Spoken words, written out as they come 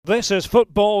This is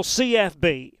Football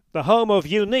CFB, the home of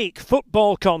unique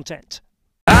football content.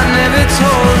 I never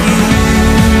told you,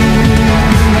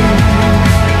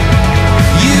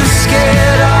 you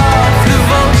scared off the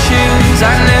vultures.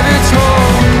 I never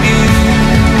told you,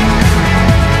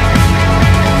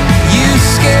 you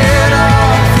scared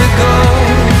off the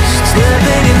ghosts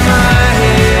living in my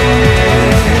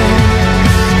head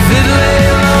that lay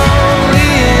lonely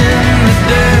in the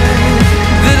dirt,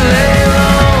 that lay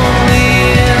lonely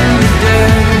in the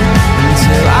dirt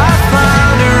until I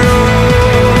found a rose.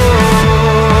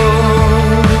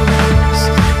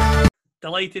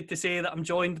 Delighted to say that I'm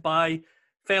joined by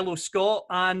fellow Scot,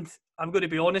 and I'm going to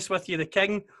be honest with you, the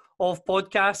king of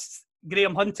podcasts,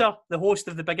 Graham Hunter, the host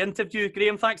of The Big Interview.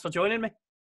 Graham, thanks for joining me.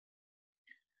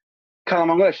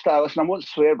 Callum, I'm going to start. Listen, I won't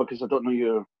swear because I don't know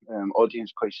your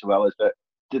audience quite so well. Is that,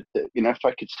 if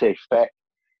I could say Feck,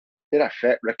 did I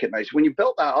Feck recognise? When you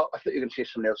built that up, I thought you were going to say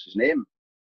somebody else's name.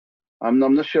 I'm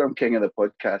not sure I'm king of the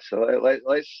podcast, so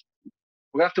let's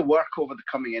we're going to have to work over the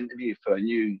coming interview for a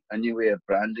new way of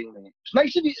branding me. It's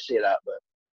nice of you to say that, but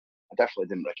I definitely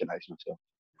didn't recognise myself.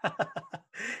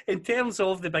 In terms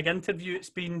of The Big Interview, it's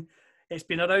been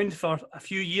around for a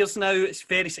few years now. It's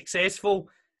very successful.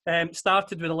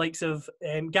 Started with the likes of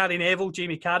Gary Neville,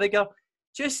 Jamie Carragher.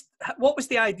 Just what was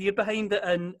the idea behind it,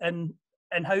 and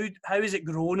how has it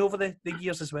grown over the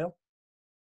years as well?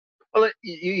 Well,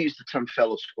 you used the term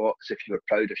fellow Scot as if you were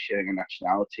proud of sharing a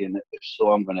nationality, and if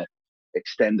so, I'm going to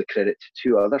extend the credit to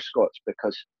two other Scots,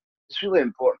 because it's really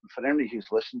important for anybody who's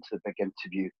listened to The Big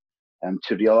Interview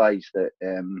to realise that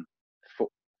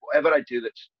whatever I do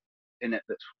that's in it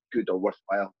that's good or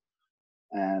worthwhile,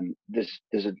 there's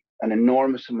an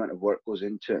enormous amount of work goes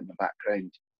into it in the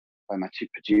background by my two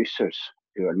producers,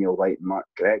 who are Neil White and Mark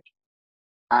Gregg,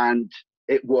 and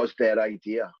it was their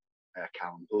idea,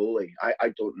 Callum Bowley.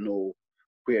 I don't know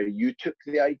where you took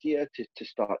the idea to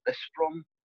start this from,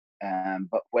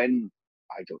 but when,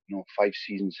 I don't know, 5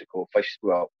 seasons ago,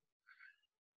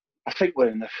 I think we're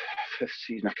in the 5th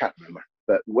season, I can't remember,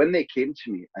 but when they came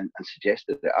to me and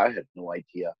suggested that, I had no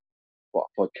idea what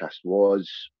a podcast was.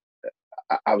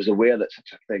 I was aware that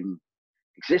such a thing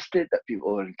existed, that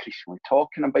people are increasingly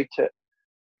talking about it.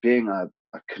 Being a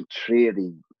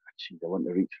contrary, actually I want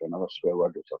to reach for another swear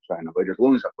word, which I'll try and avoid as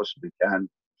long as I possibly can.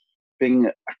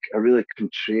 Being a really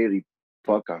contrary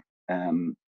bugger,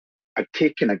 I'd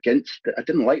taken against it. I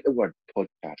didn't like the word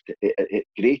podcast. It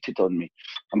grated on me.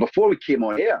 And before we came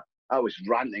on air, I was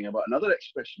ranting about another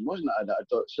expression, wasn't I? That I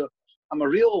thought, so I'm a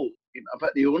real,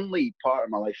 about the only part of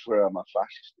my life where I'm a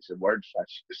fascist is the word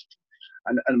fascist.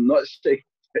 And I'm not saying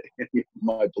any of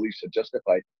my beliefs are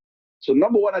justified. So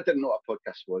number one, I didn't know what a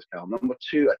podcast was, Cal. Number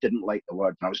two, I didn't like the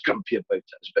word, and I was grumpy about it.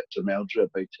 I was a bit Tremeldra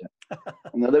about it.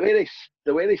 And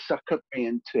the way they suckered me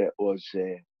into it was,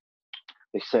 they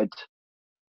said,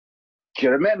 "Do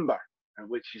you remember?" And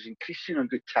which is increasing a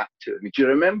good tap to it. Do you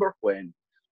remember when?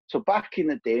 So back in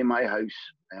the day, my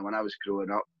house, when I was growing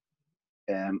up,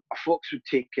 folks would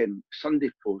take in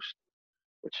Sunday Post,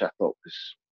 which I thought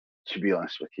was, to be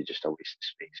honest with you, just a waste of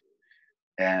space.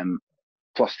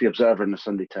 Plus the Observer and the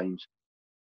Sunday Times.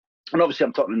 And obviously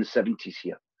I'm talking in the 70s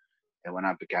here, when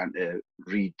I began to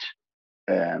read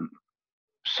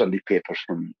Sunday papers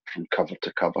from cover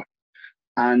to cover.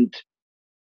 And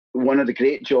one of the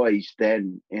great joys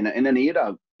then, in an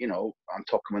era, I'm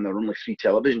talking when there were only 3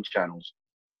 television channels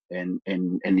in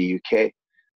the UK,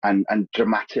 and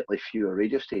dramatically fewer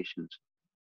radio stations.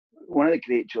 One of the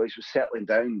great joys was settling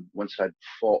down once I'd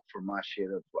fought for my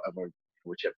share of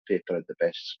whichever paper had the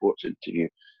best sports interview,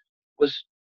 was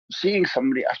seeing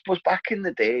somebody, I suppose back in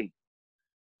the day,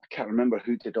 I can't remember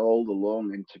who did all the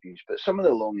long interviews, but some of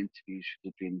the long interviews should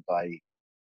have been by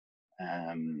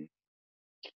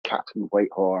Captain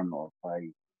Whitehorn or by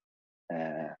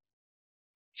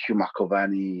Hugh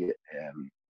McIlvanney.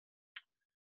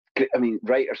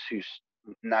 Writers whose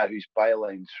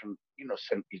bylines from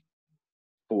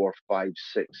 74, 5,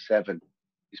 6, 7.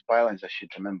 These bylines I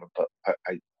should remember, but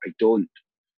I don't.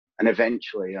 And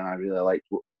eventually, I really liked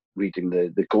reading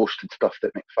the Ghost and stuff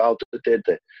that Mick Faldo did.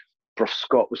 Bruce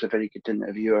Scott was a very good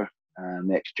interviewer,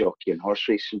 the ex-jockey and horse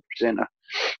racing presenter.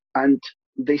 And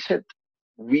they said,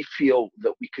 we feel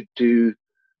that we could do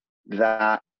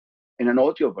that in an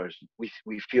audio version. We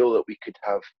feel that we could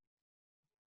have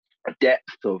a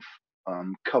depth of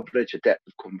coverage, a depth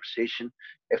of conversation,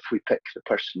 if we pick the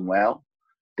person well.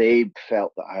 They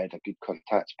felt that I had a good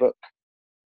contacts book.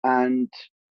 And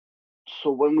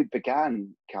so when we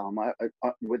began, Callum, I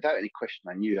without any question,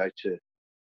 I knew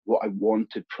what I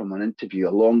wanted from an interview,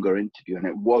 a longer interview. And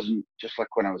it wasn't just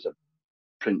like when I was a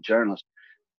print journalist.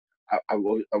 I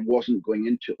wasn't going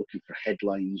into it looking for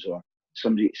headlines or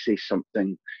somebody to say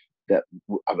something that,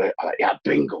 yeah,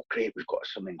 bingo, great, we've got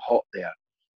something hot there.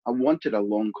 I wanted a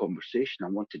long conversation. I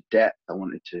wanted depth. I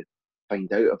wanted to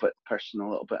find out about the person a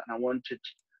little bit, and I wanted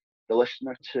the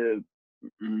listener to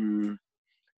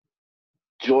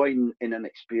join in an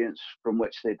experience from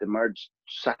which they'd emerged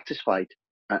satisfied,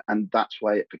 and that's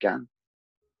why it began.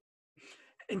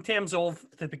 In terms of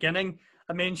the beginning,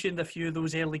 I mentioned a few of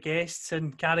those early guests,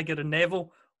 and Carragher and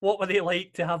Neville. What were they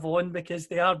like to have on? Because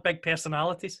they are big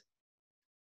personalities.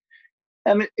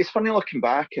 It's funny looking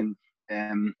back, and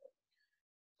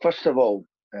first of all,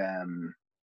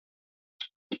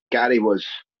 Gary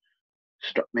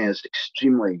struck me as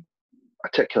extremely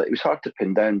articulate. He was hard to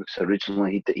pin down because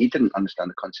originally he didn't understand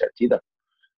the concept either.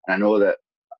 And I know that,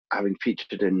 having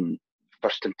featured in the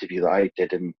first interview that I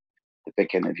did in the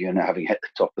big interview, and having hit the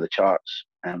top of the charts,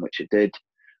 which it did,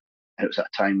 and it was at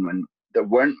a time when there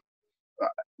weren't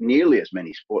nearly as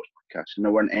many sports podcasts, and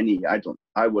there weren't any.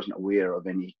 I wasn't aware of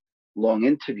any long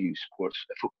interview sports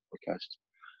football podcasts.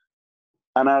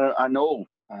 And I know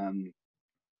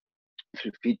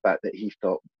through feedback that he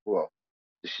thought, well,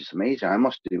 this is amazing, I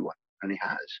must do one, and he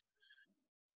has.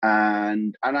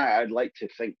 And I'd like to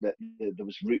think that there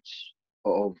was roots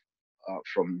of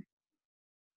from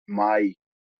my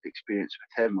experience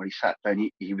with him, where he sat down,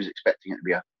 he was expecting it to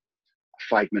be a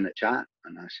 5-minute chat,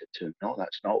 and I said to him, no,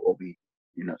 that's not what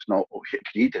it's not what we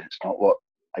agreed, and it's not what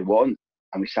I want.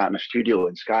 And we sat in a studio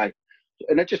in Sky,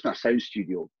 and it's just in a sound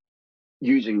studio,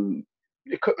 using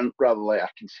equipment rather like I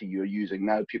can see you're using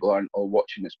now. People aren't all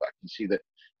watching this, but I can see the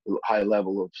high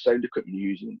level of sound equipment you're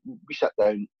using. We sat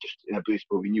down just in a booth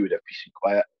where we knew we'd have peace and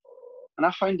quiet, and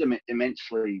I found him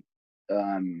immensely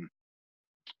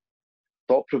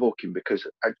thought-provoking, because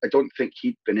I don't think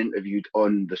he'd been interviewed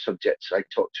on the subjects I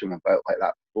talked to him about like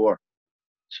that before.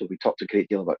 So we talked a great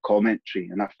deal about commentary,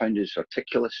 and I found his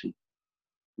articulacy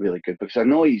really good, because I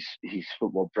know he's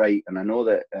football bright, and I know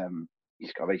that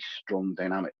he's got a very strong,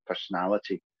 dynamic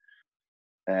personality.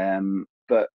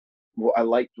 But what I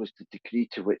liked was the degree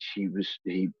to which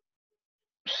he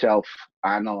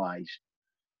self-analysed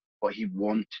what he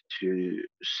wanted to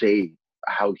say,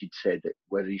 how he'd said it,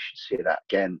 whether he should say that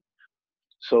again.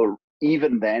 So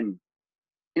even then,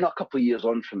 a couple of years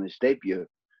on from his debut,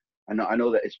 I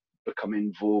know that it's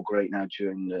becoming vogue right now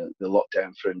during the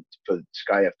lockdown for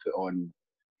Sky have put on,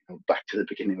 back to the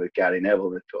beginning with Gary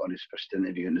Neville, they put on his first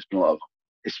interview, and there's been a lot of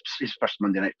his first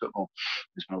Monday Night Football.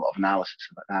 There's been a lot of analysis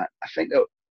about that. I think that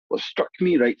what struck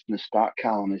me right from the start,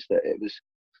 Callum, is that it was,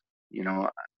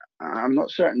 I'm not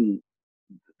certain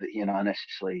that I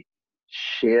necessarily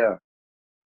share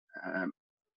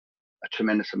a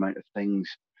tremendous amount of things,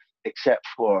 except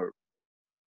for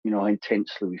how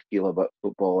intensely we feel about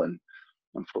football and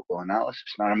football analysis.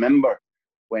 And I remember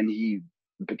when he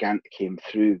began to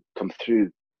come through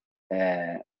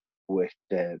with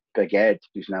Big Ed,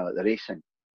 who's now at the Racing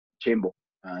Chamber,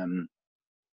 and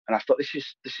I thought this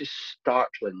is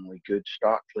startlingly good,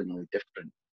 startlingly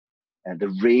different, and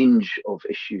the range of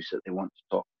issues that they want to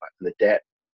talk about, the depth,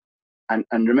 and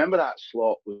remember that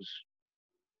slot was,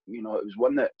 it was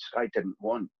one that Sky didn't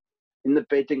want in the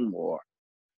bidding war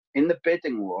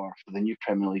for the new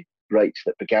Premier League rights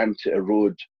that began to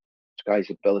erode Sky's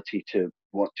ability to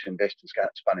want to invest in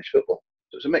Spanish football.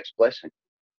 So it was a mixed blessing.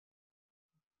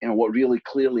 What really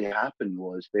clearly happened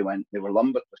was they were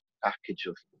lumbered with a package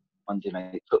of Monday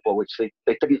Night Football, which they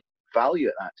didn't value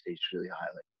at that stage really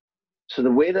highly. So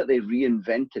the way that they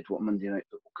reinvented what Monday Night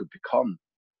Football could become,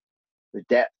 the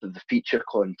depth of the feature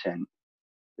content,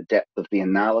 the depth of the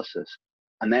analysis,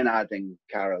 and then adding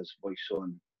Cara's voice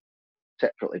on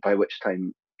separately, by which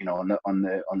time, on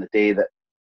the day that,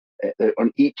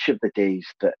 on each of the days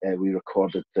that we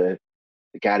recorded the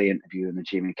Gary interview and the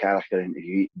Jamie Carragher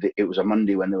interview, it was a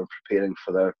Monday when they were preparing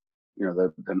for their,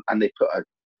 and they put a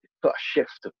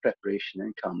shift of preparation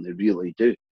in, Cam, they really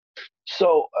do.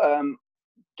 So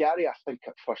Gary, I think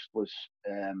at first was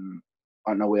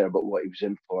unaware about what he was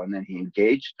in for, and then he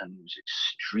engaged, and he was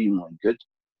extremely good.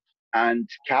 And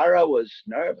Cara was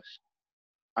nervous.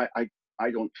 I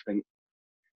don't think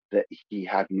that he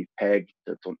had me pegged.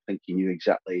 I don't think he knew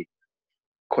exactly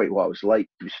quite what it was like.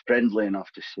 He was friendly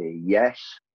enough to say yes,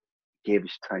 gave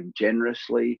his time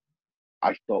generously.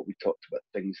 I thought we talked about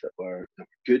things that were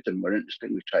good and were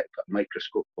interesting. We tried to put a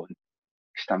microscope on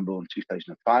Istanbul in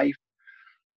 2005.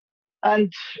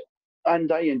 And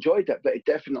I enjoyed it, but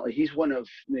he's one of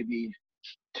maybe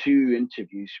 2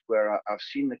 interviews where I've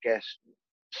seen the guest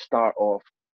start off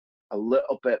a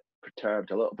little bit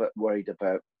perturbed, a little bit worried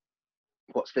about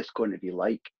what's this going to be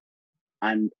like,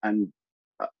 and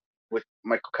with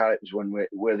Michael Carrick was one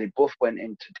where they both went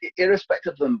into,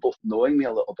 irrespective of them both knowing me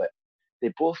a little bit,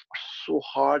 they both were so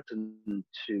hardened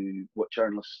to what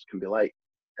journalists can be like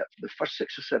that for the first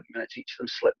 6 or 7 minutes, each of them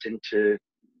slipped into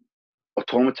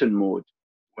automaton mode,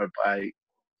 whereby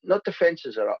not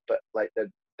defences are up, but like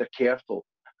they're careful.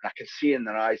 And I can see in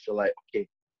their eyes, they're like, okay,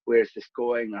 where's this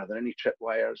going? Are there any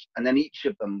tripwires? And then each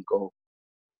of them go,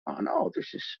 oh no,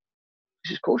 this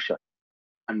is kosher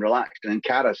and relaxed. And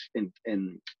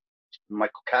in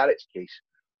Michael Carrick's case,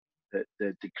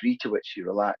 the degree to which he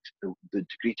relaxed, the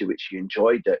degree to which he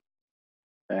enjoyed it,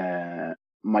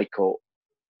 Michael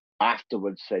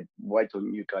afterwards said, why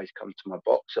don't you guys come to my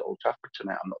box at Old Trafford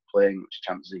tonight? I'm not playing, it was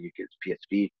Champions League against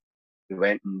PSV. We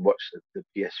went and watched the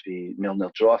PSV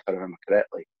 0-0 draw, if I remember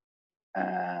correctly,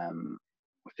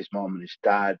 with his mom and his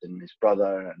dad and his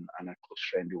brother and a close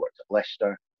friend who worked at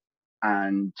Leicester.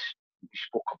 And we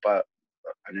spoke about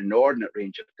an inordinate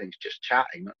range of things, just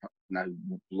chatting, now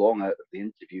long out of the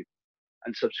interview.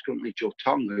 And subsequently, Joe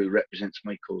Tongue, who represents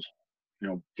Michael's,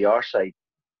 PR side,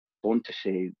 phoned to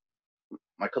say,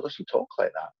 Michael doesn't talk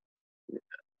like that.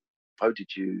 How did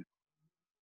you?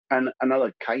 And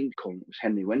another kind comment was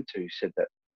Henry Winter, who said that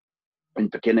in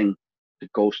beginning to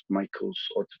ghost Michael's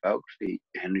autobiography,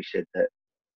 Henry said that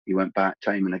he went back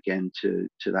time and again to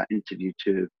that interview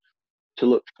to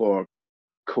look for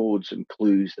codes and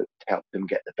clues that helped him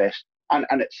get the best. And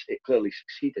it clearly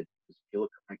succeeded. Because if you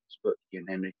look at Michael's book, he and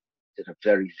Henry did a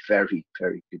very, very,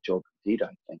 very good job indeed,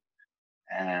 I think.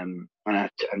 And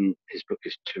his book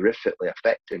is terrifically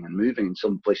affecting and moving in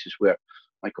some places where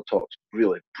Michael talks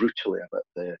really brutally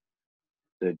about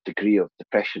the degree of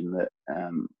depression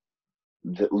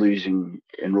that losing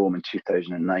in Rome in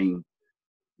 2009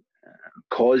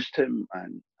 caused him,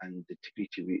 and the degree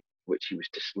to which he was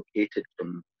dislocated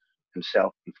from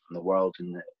himself and from the world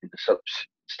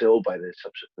still by the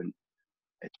subsequent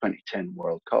 2010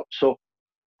 World Cup. So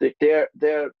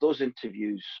those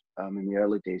interviews in the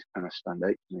early days kind of stand out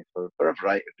to me for a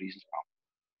variety of reasons.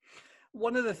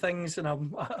 One of the things, and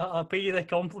I'll pay you the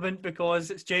compliment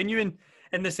because it's genuine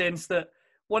in the sense that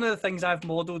one of the things I've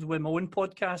modelled with my own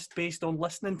podcast based on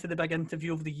listening to the big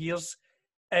interview over the years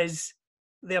is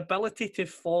the ability to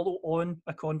follow on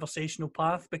a conversational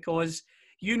path, because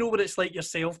you know what it's like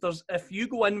yourself. If you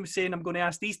go in saying, I'm going to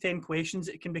ask these 10 questions,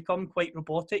 it can become quite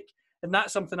robotic. And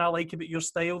that's something I like about your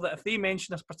style, that if they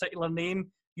mention a particular name,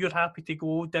 you're happy to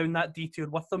go down that detour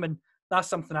with them. And that's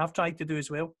something I've tried to do as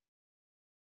well.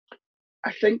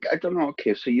 I don't know,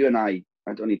 okay, so you and I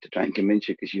don't need to try and convince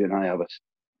you because you and I have a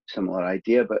similar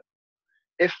idea, but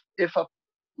if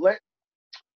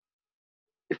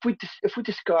we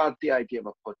discard the idea of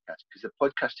a podcast, because the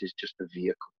podcast is just a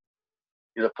vehicle,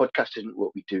 the podcast isn't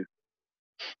what we do,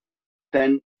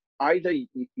 then either you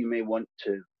may want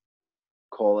to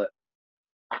call it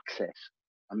access,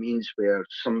 a means where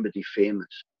somebody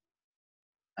famous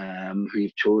who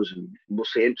you've chosen will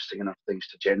say interesting enough things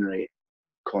to generate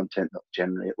content that will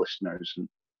generate listeners and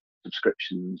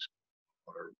subscriptions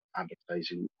or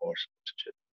advertising or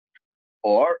sponsorship.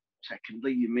 Or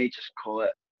secondly, you may just call it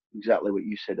exactly what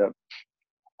you said, a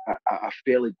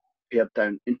fairly pared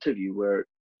down interview where,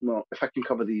 well, if I can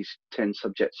cover these 10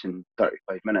 subjects in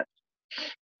 35 minutes,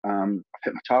 I've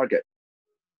hit my target.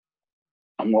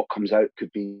 And what comes out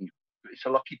could be, it's a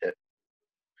lucky dip.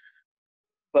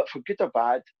 But for good or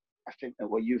bad, I think that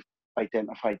what you've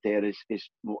identified there is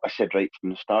what I said right from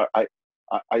the start.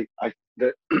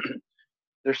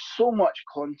 There's so much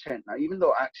content now, even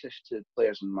though access to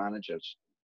players and managers,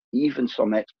 even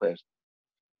some ex-players,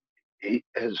 it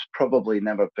has probably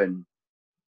never been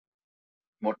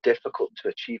more difficult to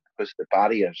achieve because the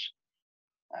barriers.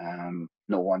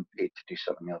 No one paid to do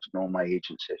something else. No, my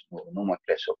agent says no. No, my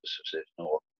press officer says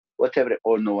no. Whatever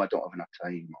or no, I don't have enough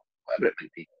time. Or whatever it may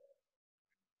be.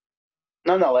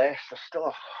 Nonetheless, there's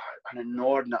still an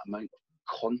inordinate amount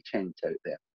of content out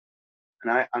there,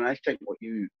 and I think what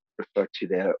you referred to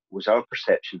there was our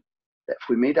perception that if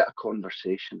we made it a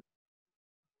conversation,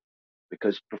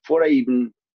 because before I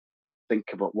even think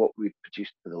about what we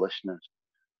produced for the listeners,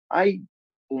 I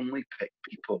only pick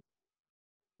people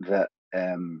that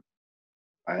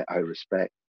I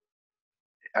respect.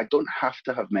 I don't have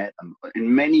to have met them.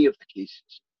 In many of the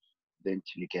cases, the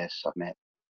interview guests I've met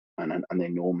and they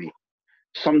know me.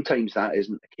 Sometimes that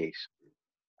isn't the case.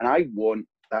 And I want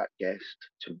that guest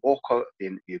to walk out of the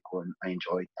interview going, I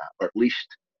enjoyed that, or at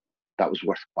least that was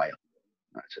worthwhile.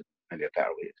 That's maybe a better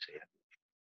way to say it.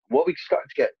 What we started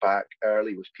to get back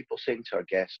early was people saying to our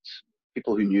guests,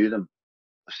 people who knew them,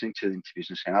 listening to the interviews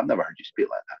and saying, I've never heard you speak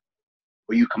like that.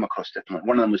 Or you come across differently.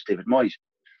 One of them was David Moyes.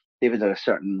 David had a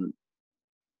certain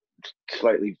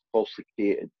slightly falsely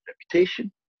created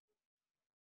reputation.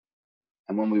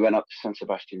 And when we went up to San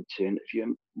Sebastian to interview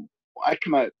him, I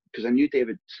came out because I knew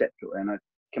David separately, and I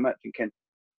came out thinking,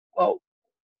 well,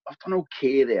 I've done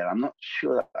okay there. I'm not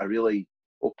sure that I really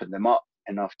opened them up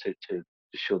enough to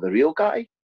show the real guy.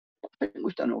 I think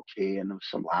we've done okay, and there was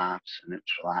some laughs, and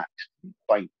it's relaxed, and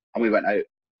fine. And we went out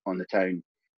on the town,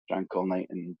 drank all night,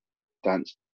 and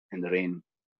danced in the rain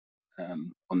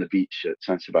on the beach at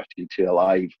San Sebastian to a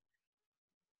live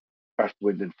Earth,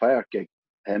 Wind and Fire gig.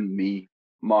 Him, me,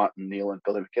 Martin, Neil, and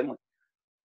Billy McKinley.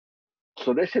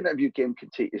 So this interview game can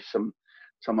take you some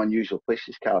unusual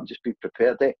places, Callum. Just be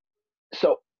prepared, eh?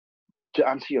 So to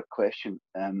answer your question,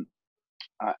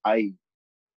 I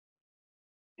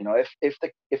you know, if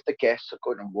the guests are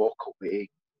going to walk away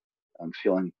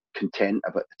feeling content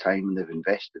about the time they've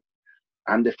invested,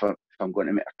 and if I'm going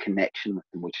to make a connection with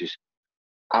them, which is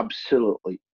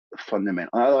absolutely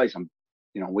fundamental. Otherwise, I'm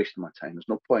wasting my time. There's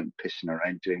no point in pissing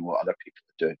around doing what other people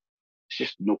are doing. It's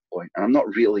just no point. And I'm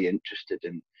not really interested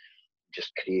in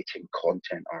just creating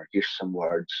content or here's some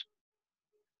words.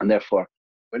 And therefore,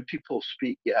 when people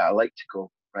speak, I like to go,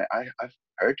 right, I've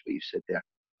heard what you said there.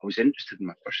 I was interested in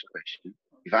my first question.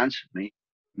 You've answered me.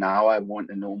 Now I want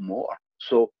to know more.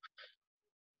 So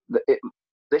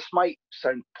this might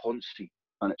sound poncy,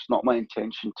 and it's not my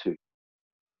intention to.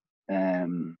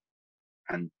 And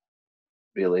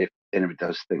really, if anybody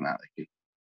does think that, like,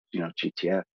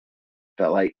 GTF.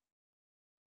 But like,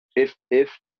 if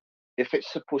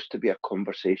it's supposed to be a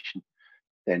conversation,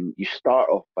 then you start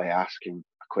off by asking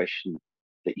a question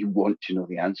that you want to know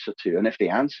the answer to, and if the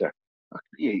answer,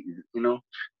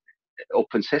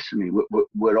 open sesame,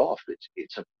 we're off.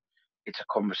 It's a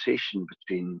conversation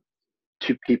between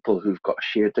two people who've got a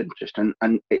shared interest,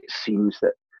 and it seems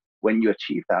that when you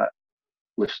achieve that,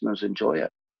 listeners enjoy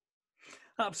it.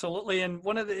 Absolutely. And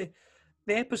one of the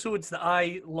episodes that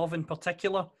I love in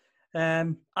particular,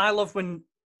 I love when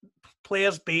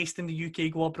players based in the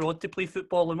UK go abroad to play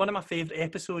football. And one of my favourite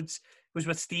episodes was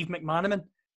with Steve McManaman,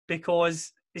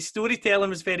 because his storytelling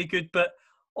was very good, but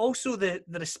also the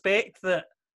respect that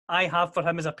I have for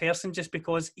him as a person, just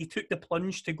because he took the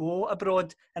plunge to go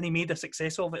abroad and he made a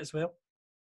success of it as well.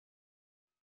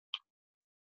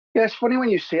 Yeah, it's funny when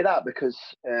you say that, because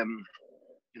I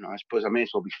suppose I may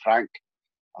as well be frank.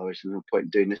 Otherwise, there's no point in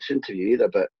doing this interview either.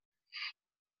 But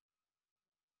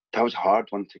that was a hard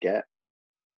one to get.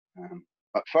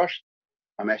 At first,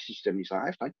 I messaged him. He's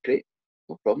like, "Fine, great,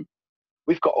 no problem."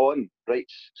 We've got on right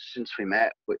since we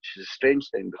met, which is a strange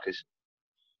thing because,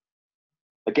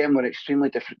 again, we're extremely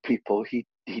different people. He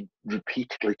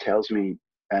repeatedly tells me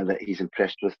that he's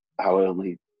impressed with how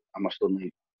I must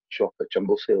only shop at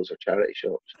jumble sales or charity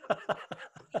shops,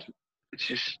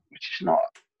 which is not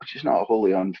a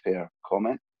wholly unfair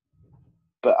comment.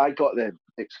 But I got the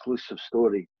exclusive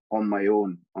story on my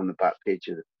own on the back page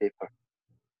of the paper,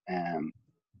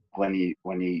 when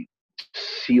he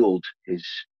sealed his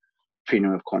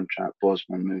premium of contract,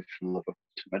 Bosman moved from Liverpool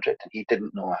to Madrid, and he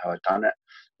didn't know how I'd done it.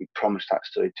 He promised that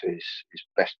story to his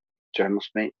best journalist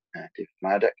mate, David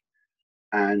Maddock,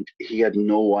 and he had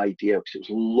no idea, because it was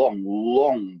long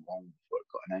before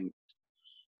it got announced.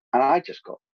 And I just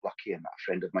got lucky in that a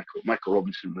friend of Michael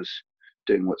Robinson was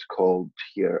doing what's called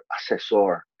here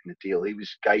assessor in the deal. He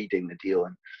was guiding the deal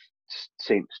and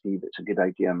saying to Steve, it's a good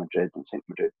idea in Madrid, and saying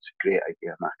Madrid, it's a great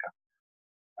idea, Macca.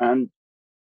 And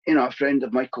a friend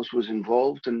of Michael's was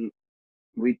involved, and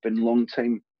we'd been long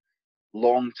time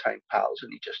pals,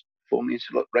 and he just phoned me and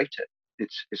said, look, write it.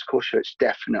 It's kosher, it's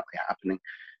definitely happening.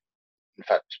 In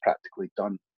fact, it's practically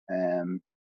done.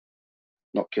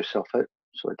 Knock yourself out.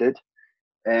 So I did.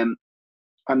 And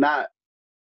that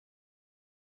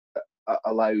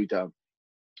allowed a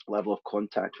level of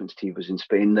contact when Steve was in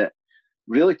Spain that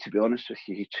really, to be honest with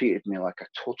you, he treated me like a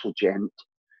total gent,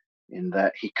 in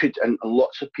that he could, and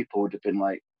lots of people would have been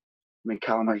like, I mean,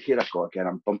 Callum, here I go again,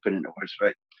 I'm bumping into words,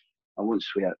 right? I won't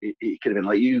swear. He could have been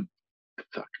like, you,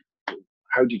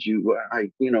 how did you,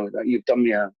 you've done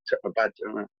me a bad,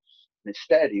 and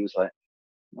instead he was like,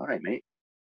 all right, mate,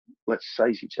 let's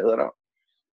size each other up.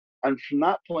 And from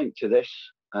that point to this,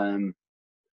 I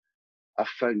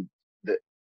found that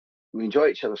we enjoy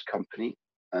each other's company.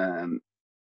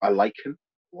 I like him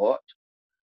a lot.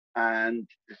 And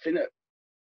the thing that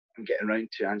I'm getting around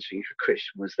to answering your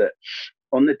question was that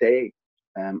on the day,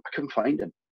 I couldn't find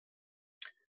him.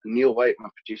 And Neil White, my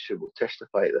producer, will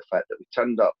testify to the fact that we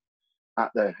turned up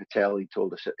at the hotel. He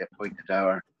told us at the appointed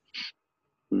hour,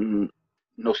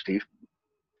 no Steve.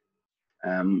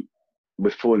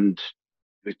 We phoned,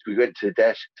 we went to the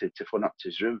desk to phone up to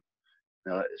his room.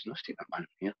 They're like, there's no Steve McManaman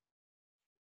here.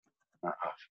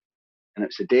 And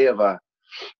it's the day of a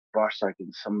Barca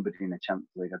against somebody in the Champions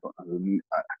League. I don't know who.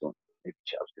 I don't. Maybe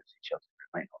Chelsea. Chelsea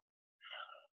might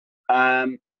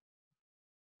not.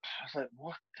 I was like,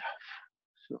 what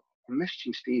the so I'm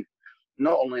messaging Steve.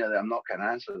 Not only are they, I'm not getting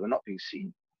answers, they're not being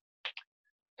seen.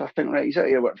 So I think, right, he's out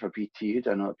here working for BT, who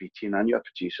do I know at BT, and I knew a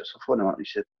producer, so I phoned him up and he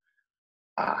said,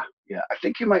 yeah, I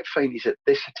think you might find he's at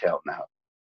this hotel now.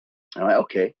 I'm like,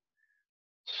 okay.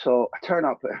 So I turn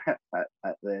up at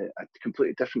a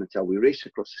completely different hotel. We race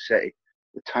across the city,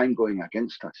 the time going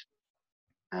against us.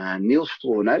 And Neil's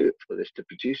flown out for this to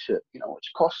produce it,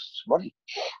 which costs money.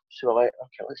 So we're like,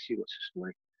 okay, let's see what's the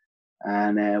story.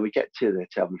 And we get to the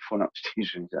hotel and we phone up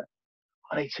Steve's and he's like,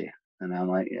 all right, here. And I'm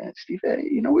like, yeah, Steve,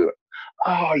 we were,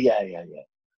 oh, yeah. He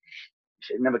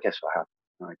said, never guess what happened.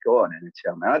 I'm like, go on in and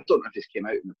tell me. And I don't know if this came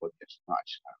out in the podcast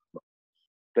much,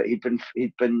 but he'd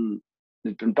been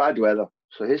bad weather.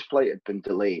 So his flight had been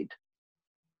delayed,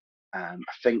 I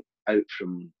think out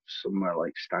from somewhere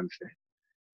like Stansted.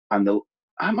 And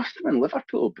I must have been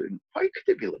Liverpool, but why could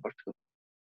it be Liverpool?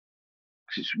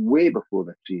 Because it's way before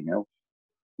the 3-0.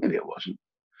 Maybe it wasn't.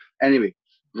 Anyway,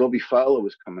 Robbie Fowler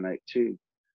was coming out too.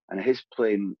 And his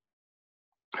plane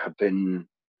had been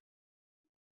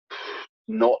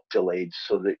not delayed,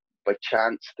 so that by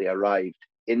chance they arrived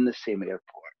in the same airport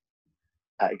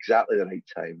at exactly the right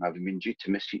time, having been due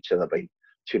to miss each other by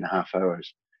 2.5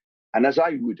 hours. And as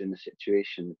I would in the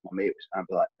situation, my mate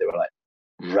was, they were like,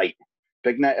 right,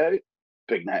 big night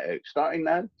out, starting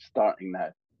now.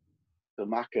 So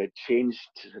Maka had changed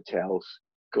hotels,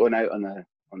 going out on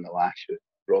the lash with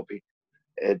Robbie.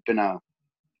 It had been a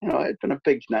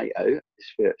big night out,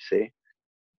 it's fair to say.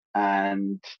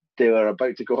 And they were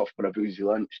about to go off for a boozy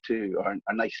lunch too, or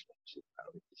a nice lunch, I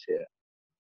would say it.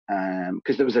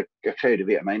 Because there was a crowd of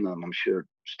 8 or 9 of them. I'm sure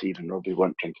Steve and Robbie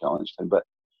weren't drinking at lunchtime, but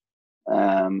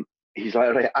he's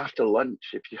like, right, after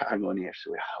lunch, if you hang on here.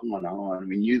 So we hung on.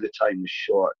 We knew the time was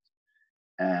short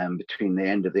between the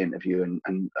end of the interview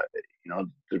and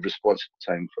the responsible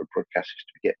time for broadcasters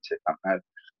to get to that now.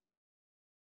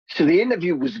 So the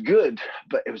interview was good,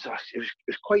 but it was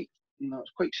quite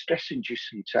quite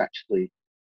stress-inducing to actually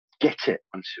get it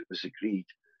once it was agreed.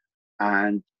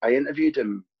 And I interviewed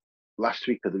him last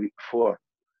week or the week before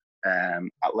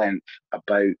at length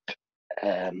about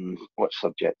what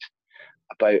subject?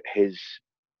 About his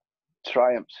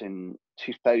triumphs in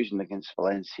 2000 against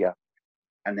Valencia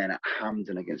and then at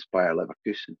Hampden against Bayer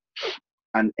Leverkusen.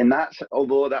 And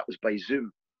although that was by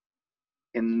Zoom,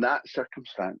 in that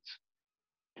circumstance,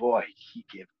 boy, he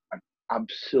gave an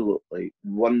absolutely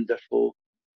wonderful,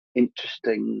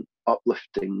 interesting,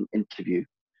 uplifting interview.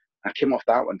 I came off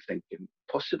that one thinking,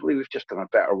 possibly we've just done a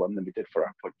better one than we did for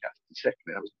our podcast. And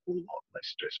secondly, that was a lot less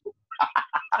stressful.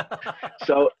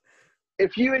 So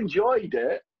if you enjoyed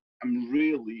it, I'm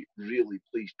really, really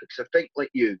pleased because I think, like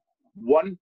you,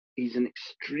 one, he's an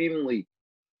extremely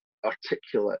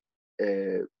articulate,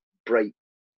 bright,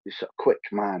 sort of quick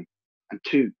man, and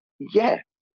two,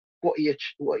 what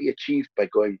he achieved by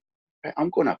going, right, I'm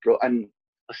going abroad. And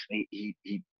listen,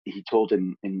 he told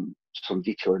in some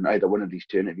detail in either one of these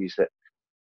two interviews that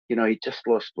he just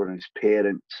lost one of his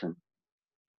parents,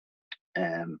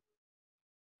 and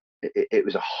it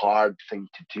was a hard thing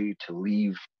to do, to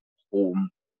leave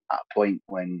home at a point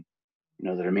when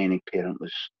the remaining parent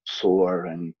was sore,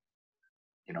 and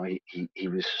he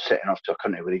was setting off to a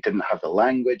country where he didn't have the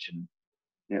language, and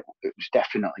it was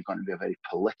definitely going to be a very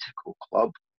political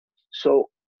club. So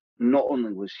not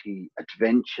only was he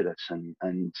adventurous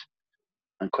and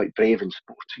quite brave in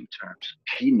sporting terms,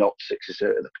 he knocked sixes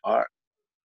out of the park.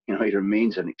 He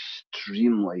remains an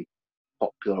extremely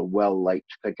popular,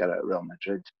 well-liked figure at Real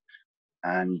Madrid,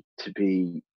 and to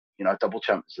be a double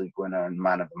Champions League winner and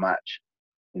man of the match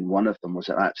in one of them was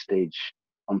at that stage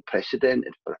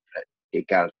unprecedented for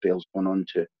Gareth Bale's gone on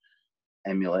to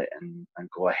emulate and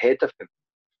go ahead of him.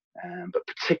 But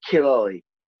particularly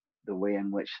the way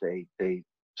in which they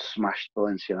smashed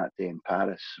Valencia that day in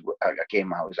Paris, a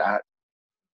game I was at,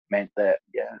 meant that,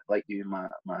 like you, my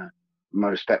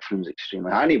respect for him is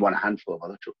extremely high. And he won a handful of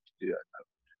other trophies to do it.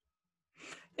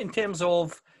 In terms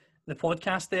of the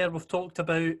podcast there, we've talked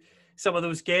about some of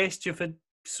those guests. You've had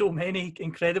so many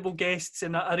incredible guests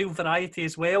and a real variety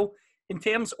as well. In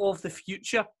terms of the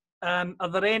future, are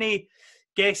there any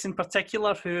guests in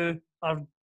particular who are,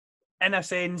 in a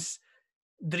sense,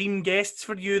 dream guests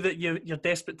for you that you're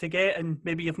desperate to get and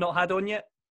maybe you've not had on yet?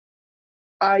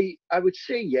 I would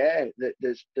say, that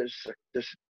there's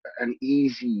an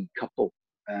easy couple.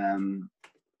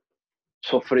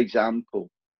 So, for example,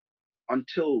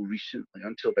 until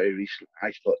very recently,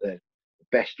 I thought the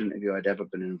best interview I'd ever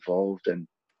been involved in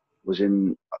was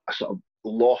in a sort of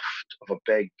loft of a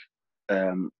big,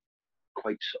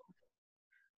 quite sort of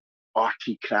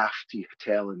arty, crafty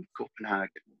hotel in Copenhagen,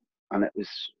 and it was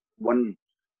one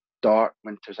dark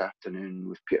winter's afternoon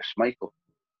with Peter Schmeichel.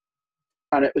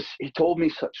 And he told me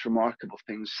such remarkable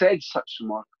things, said such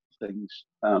remarkable things,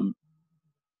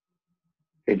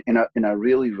 in a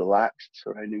really relaxed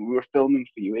surrounding. We were filming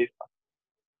for UEFA.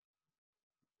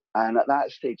 And at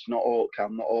that stage, not all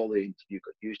the interview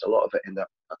got used. A lot of it ended up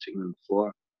cutting on the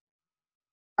floor.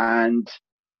 And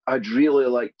I'd really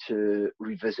like to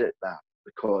revisit that,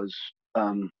 because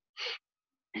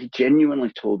he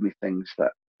genuinely told me things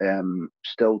that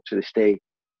still to this day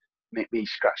make me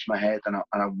scratch my head, and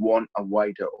I want a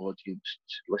wider audience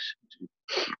to listen to.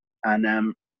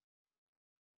 And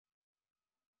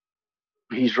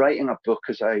he's writing a book,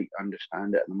 as I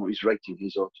understand it, at the moment. He's writing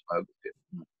his autobiography.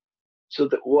 So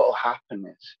that what will happen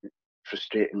is,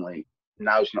 frustratingly,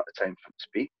 now's not the time for him to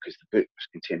speak, because the book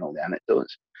must contain all the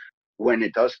anecdotes. When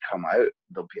it does come out,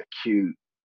 there'll be a queue,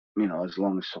 as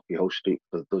long as Sauchiehall Street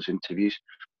for those interviews.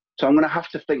 So I'm going to have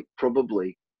to think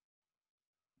probably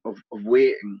of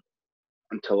waiting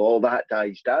until all that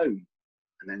dies down,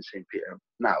 and then saying, Peter,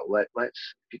 now let's,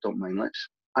 if you don't mind,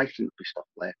 I think there'll be stuff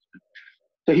left.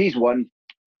 So he's one.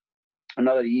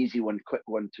 Another easy one, quick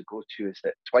one to go to is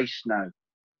that twice now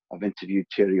I've interviewed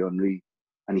Thierry Henry,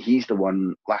 and he's the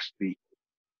one last week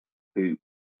who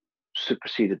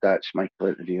superseded that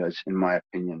Schmeichel interview as, in my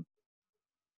opinion,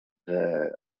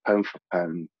 the pound for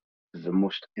pound, the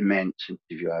most immense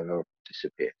interview I've ever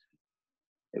participated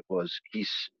in. It was,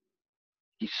 he's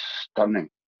stunning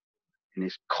in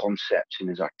his concepts, in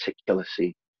his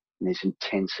articulacy, in his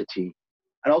intensity,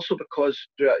 and also because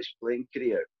throughout his playing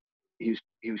career, he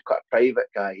was quite a private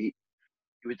guy. He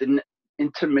would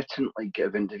intermittently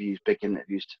give interviews, big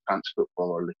interviews to France Football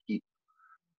or L'Équipe,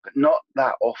 but not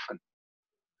that often.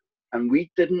 And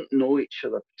we didn't know each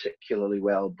other particularly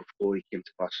well before he came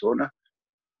to Barcelona.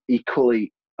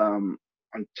 Equally,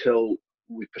 until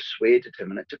we persuaded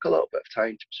him, and it took a little bit of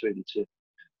time to persuade him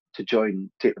to join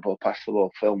Take the Ball, Pass the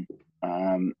Ball film.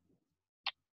 And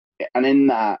on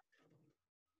that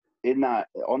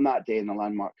day in the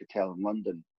Landmark Hotel in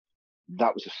London,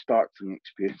 that was a startling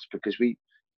experience, because we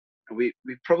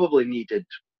probably needed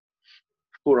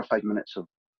 4 or 5 minutes of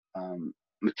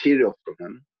material from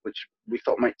him, which we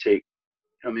thought might take,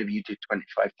 maybe you do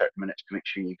 25, 30 minutes to make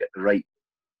sure you get the right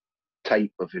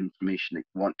type of information that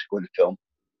you want to go in the film.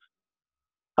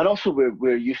 And also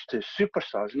we're used to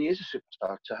superstars, and he is a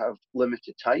superstar, to have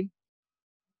limited time.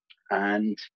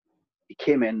 And he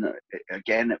came in,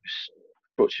 again, it was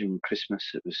approaching Christmas.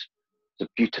 It was a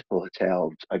beautiful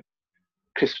hotel, a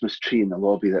Christmas tree in the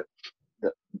lobby that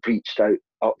reached out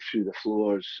up through the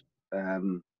floors,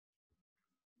 and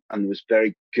there was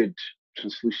very good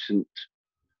translucent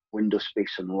window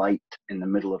space and light in the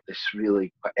middle of this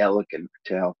really quite elegant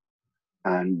hotel.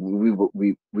 And we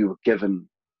were given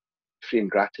free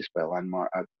and gratis by Landmark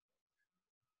a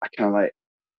kind of like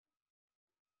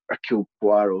Hercule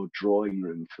Poirot drawing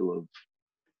room full of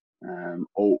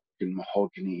oak and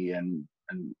mahogany and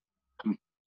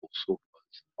sofas,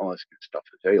 all this good stuff.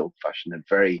 It's very old fashioned and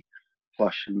very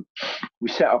plush. And we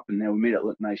set up in there, we made it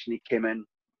look nice, and he came in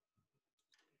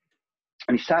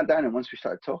and he sat down, and once we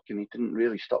started talking, he didn't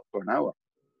really stop for an hour.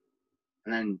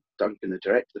 And then Duncan, the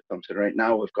director of the film, said, right,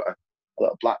 now we've got a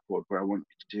little blackboard where I want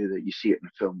you to do that. You see it in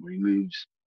the film where he moves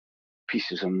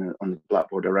pieces on the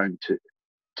blackboard around to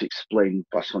explain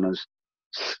Barcelona's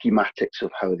schematics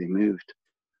of how they moved.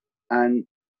 And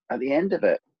at the end of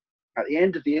the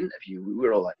interview, we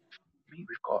were all like, we've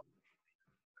got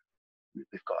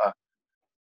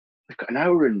an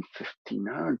hour and 15,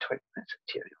 hour and 20 minutes of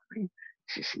Thierry Henry.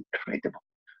 This is incredible.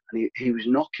 And he was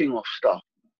knocking off stuff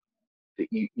that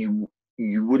you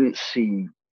wouldn't see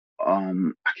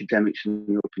academics in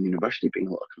the Open University being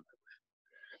able to come up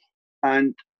with.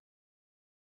 And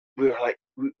we were like,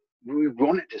 we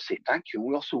wanted to say thank you, and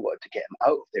we also wanted to get him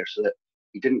out of there so that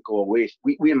he didn't go away.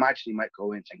 We imagined he might go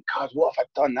away and think, God, what have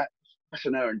I done? That's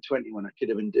an hour and 20 when I could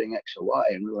have been doing X or Y.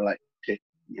 And we were like, okay,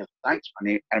 thanks,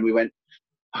 man. And we went,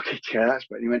 okay, yeah, that's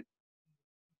right. And he went,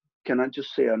 can I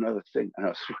just say another thing? And I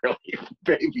was really,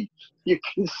 baby, you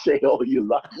can say all you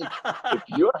like. If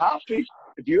you're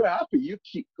happy, you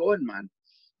keep going, man.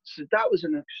 So that was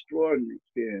an extraordinary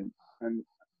experience. And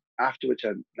afterwards,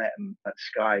 I met him at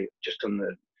Sky, just on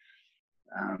the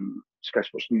Sky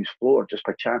Sports News floor, just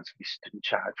by chance. We stood and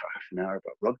chatted for half an hour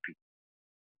about rugby.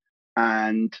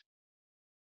 And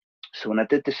so when I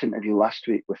did this interview last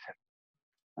week with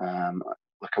him,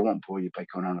 look, I won't bore you by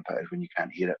going on about it when you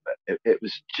can't hear it, but it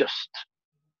was just,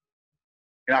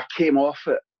 I came off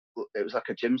it. It was like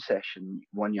a gym session.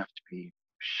 One, you have to be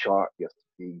sharp, you have to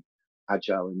be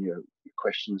agile in your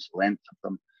questions, length of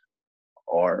them,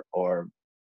 or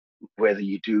whether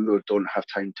you do or don't have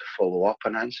time to follow up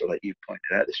an answer, like you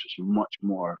pointed out, this was much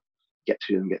more get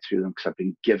through them, because I've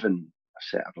been given a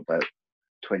set of about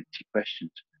 20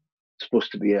 questions. It's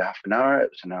supposed to be a half an hour.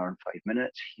 It was an hour and 5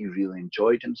 minutes. He really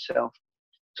enjoyed himself.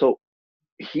 So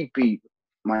he'd be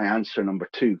my answer number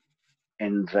 2,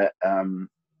 in that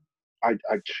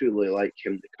I'd truly like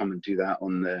him to come and do that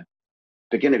on the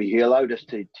beginning. He allowed us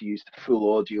to use the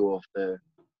full audio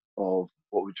of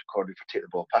what we'd recorded for Take the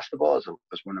Ball, Pass the Ball as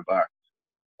one of our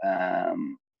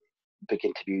big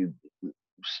interview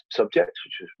subjects,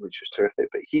 which was terrific.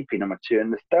 But he'd be number 2,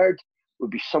 and the third would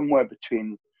be somewhere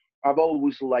between. I've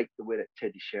always liked the way that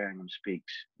Teddy Sheringham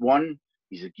speaks. 1,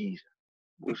 he's a geezer,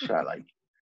 which I like,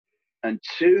 and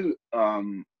 2,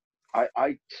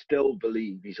 I still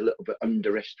believe he's a little bit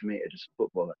underestimated as a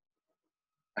footballer.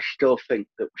 I still think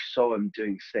that we saw him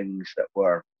doing things that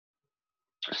were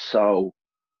so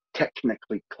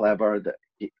technically clever, that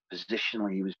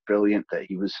positionally he was brilliant, that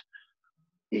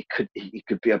he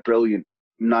could be a brilliant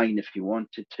 9 if he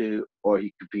wanted to, or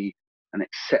he could be an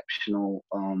exceptional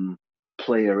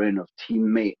player of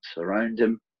teammates around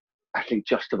him. I think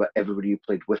just about everybody who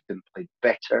played with him played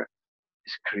better.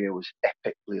 His career was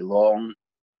epically long.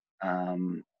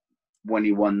 When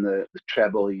he won the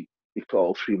treble, he put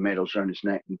all 3 medals around his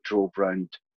neck and drove around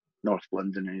North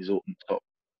London in his open top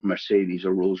Mercedes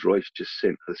or Rolls Royce, just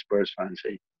saying to the Spurs fans,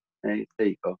 hey, there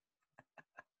you go.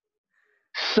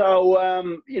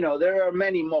 So, there are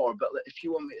many more, but if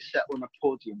you want me to settle on a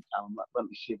podium, Callum, let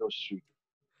me see those 3.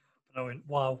 Brilliant.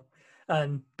 Wow.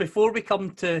 And before we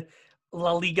come to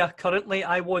La Liga currently,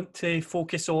 I want to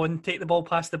focus on Take the Ball,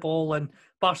 Pass the Ball and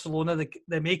Barcelona,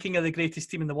 the making of the greatest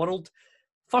team in the world.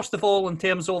 First of all, in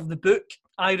terms of the book,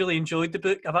 I really enjoyed the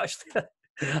book.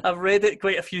 I've read it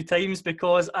quite a few times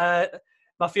because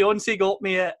my fiance got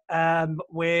me it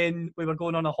when we were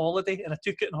going on a holiday, and I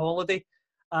took it on holiday,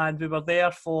 and we were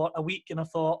there for a week, and I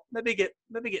thought maybe get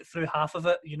through half of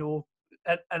it,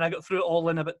 and I got through it all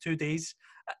in about 2 days.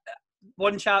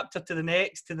 One chapter to the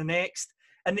next,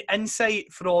 and the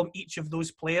insight from each of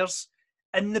those players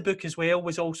in the book as well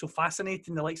was also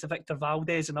fascinating, the likes of Victor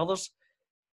Valdez and others.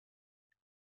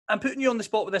 I'm putting you on the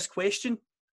spot with this question.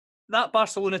 That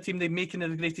Barcelona team, they're making it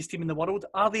the greatest team in the world,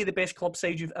 are they the best club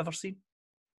side you've ever seen?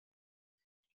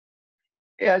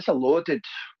 Yeah, it's a loaded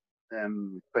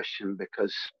question,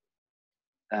 because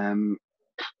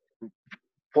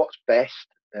what's best?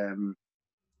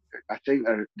 I think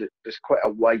there's quite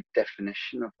a wide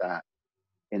definition of that,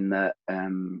 in that,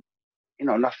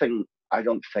 nothing, I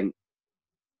don't think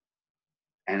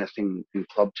anything in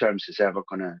club terms is ever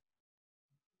going to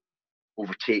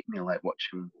overtake me like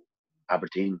watching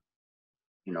Aberdeen,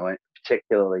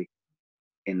 particularly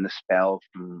in the spell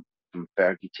from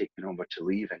Fergie taking over to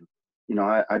leaving.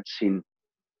 I'd seen,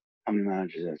 how many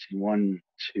managers? I'd seen 1,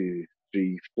 2,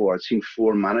 3, 4. I'd seen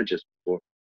 4 managers before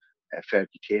Fergie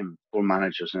came. 4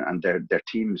 managers and their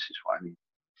teams is what I mean.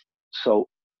 So,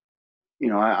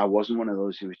 I wasn't one of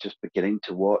those who was just beginning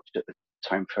to watch at the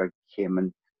time Fergie came.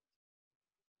 And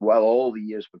while all the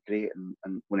years were great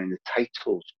and winning the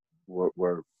titles were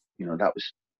that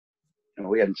was,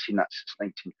 we hadn't seen that since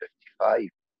 1955.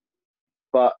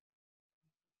 But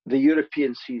the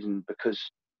European season, because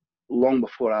long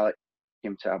before Alex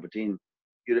came to Aberdeen,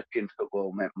 European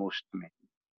football meant most to me.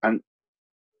 And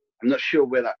I'm not sure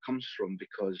where that comes from,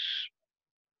 because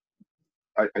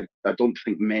I don't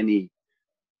think many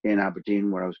in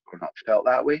Aberdeen, where I was growing up, felt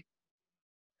that way.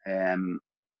 In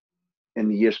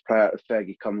the years prior to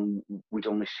Fergie coming, we'd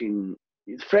only seen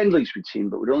friendlies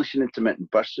but we'd only seen intermittent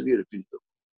bursts of European football.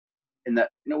 In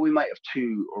that, we might have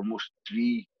 2 or most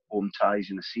 3 home ties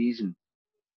in a season,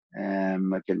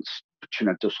 against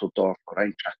Fortuna Dusseldorf or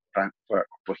Eintracht Frankfurt or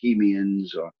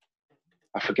Bohemians, or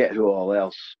I forget who all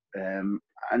else.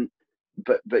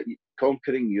 But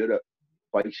conquering Europe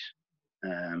twice,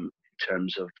 in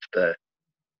terms of the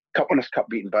Winners' Cup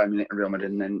beating Bayern Munich and Real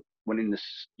Madrid, and then winning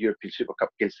this European Super Cup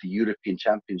against the European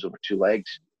champions over 2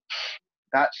 legs.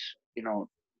 That's,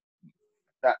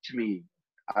 that to me,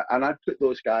 and I'd put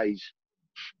those guys,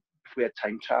 if we had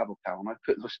time travel, Callum, I'd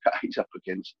put those guys up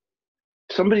against.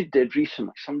 Somebody did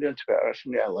recently, somebody on Twitter,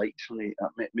 somebody I liked, somebody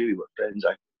maybe we're friends.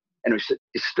 Anyway,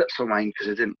 it slips my mind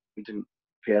because we didn't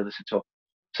prepare this at all.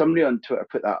 Somebody on Twitter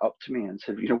put that up to me and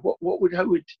said, how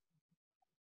would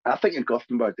I think in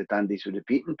Gothenburg the Dandies would have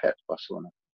beaten Pep Barcelona.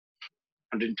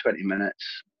 120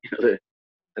 minutes. The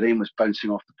rain was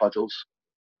bouncing off the puddles.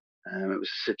 It was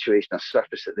a situation, a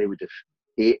surface that they would have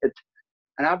hated.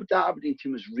 And that Aberdeen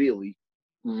team was really,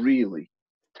 really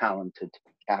talented,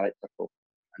 characterful,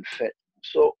 and fit.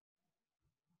 So,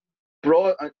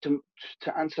 to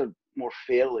answer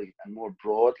fairly and more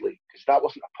broadly, because that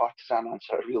wasn't a partisan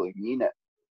answer. I really mean it.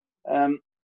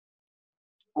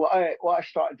 What I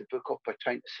started the book off by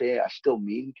trying to say, I still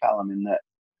mean, Callum, in that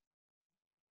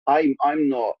I'm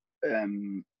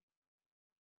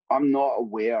not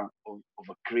aware of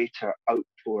a greater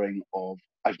outpouring of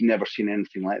I've never seen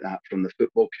anything like that from the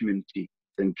football community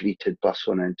than greeted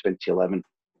Barcelona in 2011.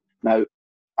 Now,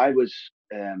 I was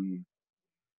an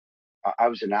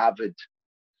avid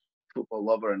football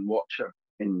lover and watcher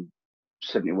in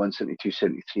 71, 72,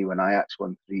 73 when Ajax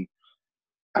won 3,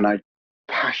 and I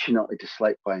passionately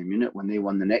disliked Bayern Munich when they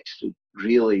won the next 3.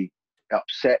 Really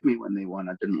upset me when they won.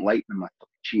 I didn't like them. I thought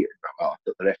they cheated. Well, I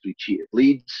thought the referee cheated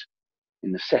Leeds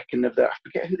in the second of I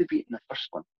forget who they beat in the first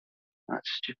one. That's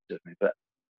stupid of me. But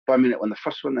Bayern Munich won the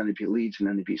first one, then they beat Leeds, and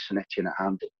then they beat St Etienne at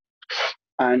Hampden.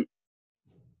 And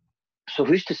so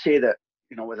who's to say that,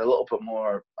 with a little bit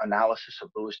more analysis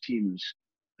of those teams,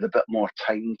 with a bit more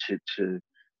time to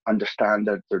understand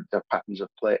their patterns of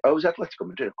play. Oh, it was Atletico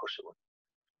Madrid, of course it was.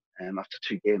 After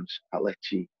 2 games,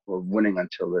 Atleti were winning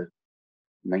until the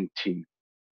 91st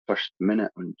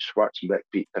minute when Schwarzenbeck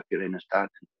beat Pepe Reina's dad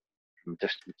from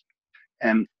distance.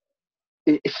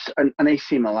 It's an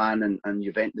AC Milan and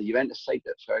Juventus. The Juventus side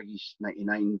that Fergie's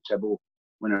 99 treble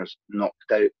winners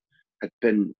knocked out had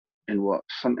been in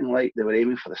something like they were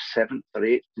aiming for the 7th or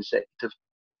 8th consecutive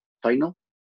final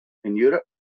in Europe,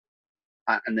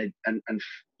 and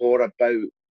for about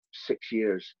 6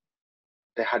 years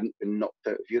they hadn't been knocked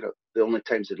out of Europe. The only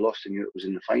times they'd lost in Europe was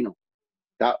in the final.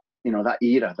 That that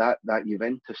era, that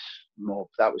Juventus mob,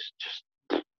 that was just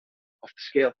off the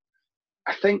scale.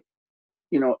 I think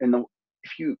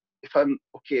if I'm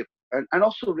okay, and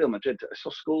also Real Madrid. I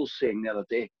saw Scholes saying the other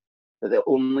day that the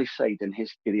only side in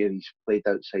his career he's played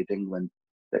outside England,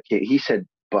 that he said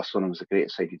Barcelona was the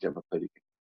greatest side he'd ever played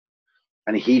against,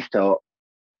 and he thought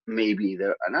maybe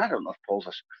there. And I don't know if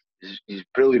Paul's he's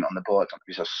brilliant on the ball. I don't know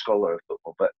if he's a scholar of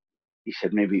football, but he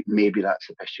said maybe that's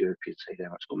the best European side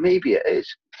ever. So maybe it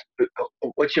is. But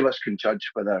which of us can judge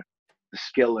whether the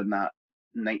skill in that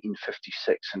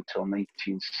 1956 until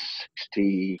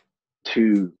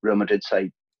 1962 Real Madrid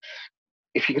side,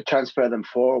 if you could transfer them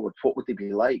forward, what would they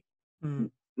be like?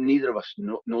 Neither of us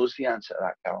knows the answer to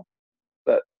that, Cal.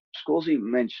 But Scholesy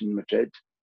mentioned Madrid,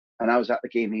 and I was at the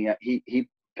game. He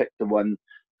picked the one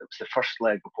that was the first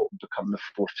leg of what would become the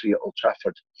 4-3 at Old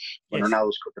Trafford, when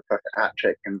Ronaldo scored the perfect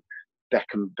hat-trick and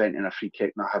Beckham bent in a free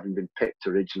kick, not having been picked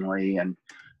originally. And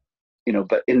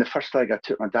but in the first leg, I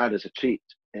took my dad as a treat.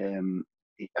 I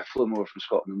flew him over from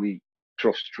Scotland, and we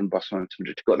crossed from Barcelona to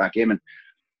Madrid to go to that game. And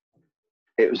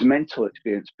it was a mental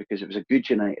experience because it was a good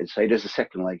United side, as the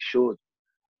second leg showed,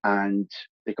 and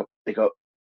they got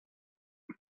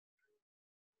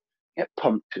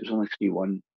pumped. It was only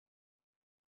 3-1,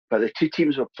 but the two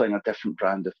teams were playing a different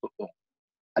brand of football.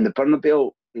 And the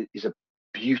Bernabeu is a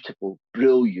beautiful,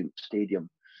 brilliant stadium,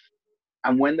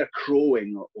 and when they're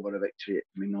crowing over a victory, it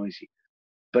can be noisy.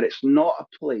 But it's not a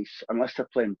place, unless they're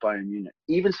playing Bayern Munich,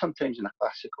 even sometimes in a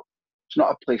Classical, it's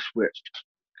not a place where it's just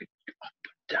up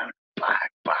and down,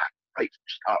 back, right from the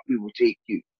start, we will take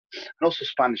you. And also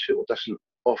Spanish football doesn't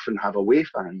often have away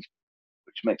fans,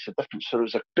 which makes a difference. So there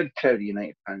was a big crowd of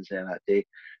United fans there that day.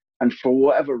 And for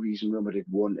whatever reason, Real Madrid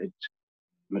wanted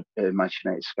Manchester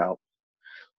United scalp.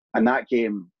 And that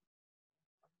game,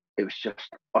 it was just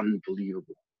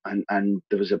unbelievable. And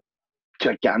there was a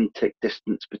gigantic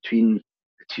distance between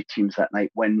the two teams that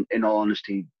night when, in all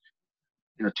honesty,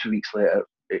 2 weeks later,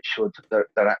 it showed that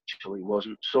there actually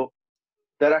wasn't. So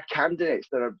there are candidates,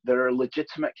 there are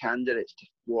legitimate candidates to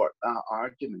thwart that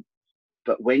argument.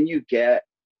 But when you get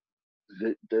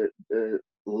the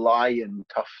lion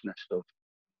toughness of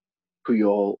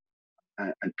Puyol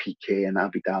and Piqué and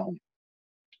Abidal,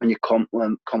 and you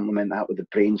complement that with the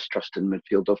brains trust in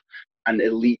midfield of an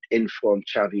elite informed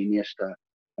Xavi, Iniesta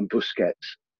and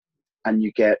Busquets, and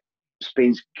you get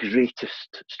Spain's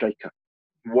greatest striker,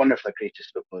 one of the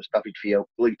greatest footballers, David Villa,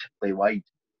 willing to play wide,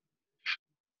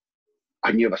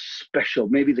 and you have a special,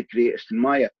 maybe the greatest, in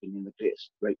my opinion, the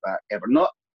greatest right back ever.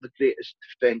 Not the greatest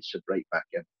defensive right back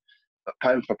ever, but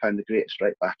pound for pound, the greatest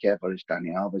right back ever is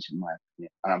Dani Alves, in my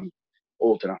opinion. I'm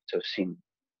old enough to have seen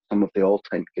some of the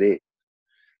all-time greats.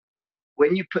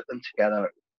 When you put them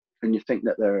together, and you think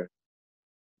that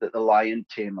the lion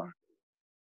tamer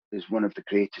is one of the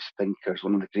greatest thinkers,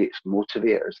 one of the greatest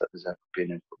motivators that there's ever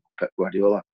been in football, Pep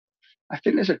Guardiola, I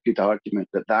think there's a good argument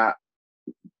that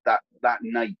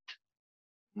night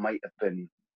might have been,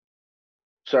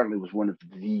 certainly was one of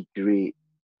the great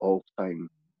all-time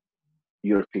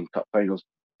European Cup finals.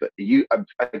 But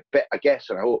I guess,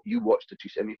 and I hope you watched the two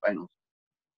semi-finals.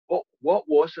 What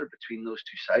was there between those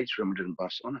two sides, Real Madrid and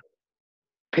Barcelona?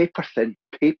 paper thin.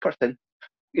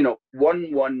 You know,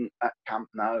 1-1 at Camp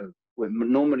Nou with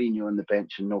no Mourinho on the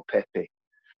bench and no Pepe.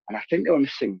 And I think they were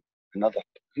missing another.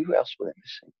 Who else were they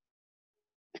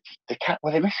missing?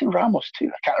 Were they missing Ramos too?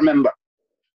 I can't remember.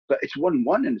 But it's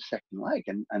 1-1 in the second leg.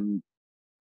 And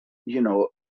you know,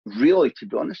 really, to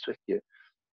be honest with you,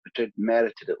 Madrid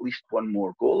merited at least one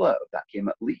more goal out of that game,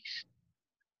 at least.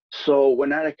 So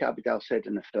when Eric Abidal said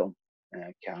in the film,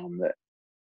 Callum,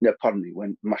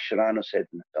 when Mascherano said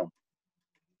in the film,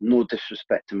 no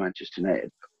disrespect to Manchester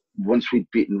United, once we'd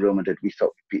beaten Real Madrid, we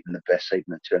thought we'd beaten the best side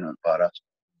in the tournament, bar us.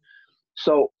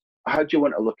 So how do you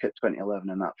want to look at 2011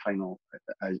 and that final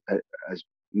as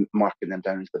marking them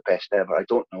down as the best ever? I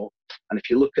don't know. And if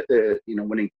you look at the, you know,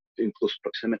 winning in close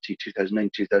proximity, 2009,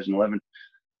 2011,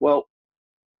 well,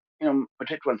 you know,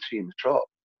 Madrid won 3 in the trot.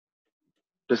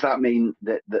 Does that mean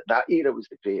that era was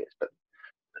the greatest? But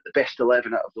the best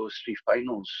 11 out of those 3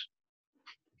 finals,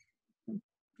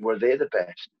 were they the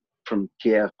best? From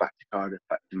Kiev back to Cardiff,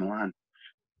 back to Milan.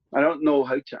 I don't know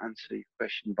how to answer your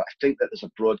question, but I think that there's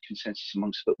a broad consensus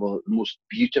amongst football that the most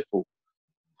beautiful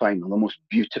final, the most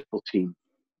beautiful team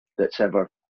that's ever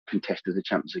contested the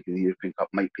Champions League or the European Cup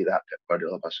might be that Pep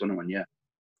Guardiola Barcelona one, yeah.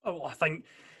 Oh, well, I think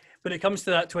when it comes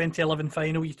to that 2011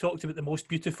 final, you talked about the most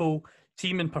beautiful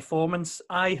team and performance.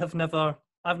 I've never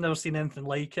seen anything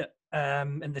like it,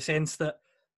 in the sense that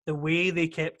the way they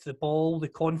kept the ball, the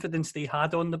confidence they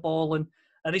had on the ball. And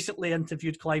I recently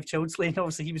interviewed Clive Childesley, and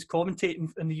obviously he was commentating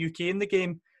in the UK in the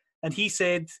game, and he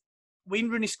said Wayne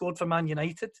Rooney scored for Man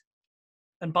United,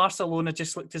 and Barcelona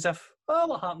just looked as if, oh,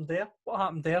 what happened there? What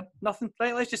happened there? Nothing.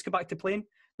 Right, let's just go back to playing.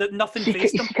 That nothing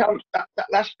faced them.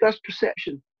 That's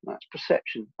perception. That's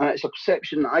perception, and it's a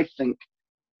perception that I think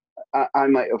I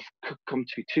might have come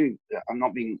to too. I'm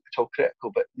not being at all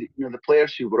critical, but you know, the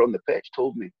players who were on the pitch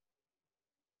told me,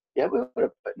 yeah, we were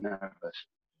a bit nervous.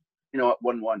 You know, at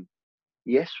 1-1,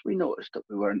 yes, we noticed that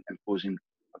we weren't imposing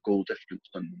a goal difference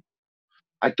on them.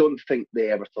 I don't think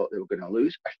they ever thought they were going to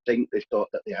lose. I think they thought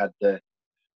that they had the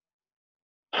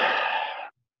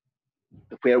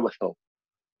wherewithal.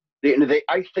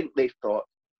 I think they thought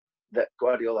that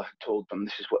Guardiola had told them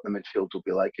this is what the midfield will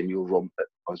be like and you'll romp it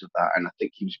because of that. And I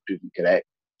think he was proven correct.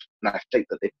 And I think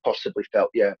that they possibly felt,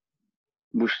 yeah,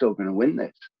 we're still going to win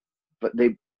this. But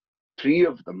 3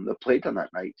 of them that played on that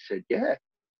night said, yeah,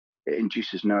 it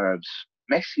induces nerves.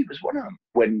 Messi was one of them.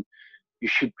 When you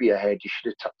should be ahead, you should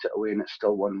have tucked it away and it's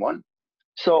still 1-1.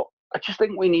 So I just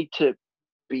think we need to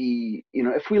be, you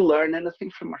know, if we learn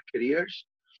anything from our careers,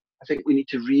 I think we need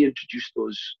to reintroduce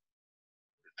those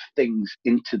things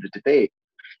into the debate.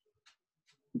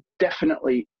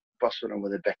 Definitely Barcelona were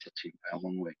the better team by a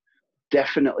long way.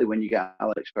 Definitely when you get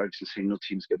Alex Ferguson saying no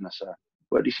team's given us a,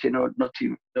 what did he say, no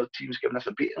team's given us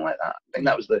a beating like that. I think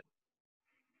that was the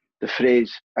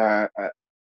phrase.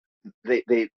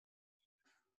 They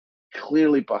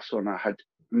clearly, Barcelona had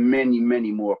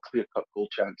many more clear-cut goal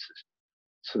chances,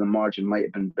 so the margin might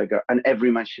have been bigger. And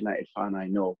every Manchester United fan I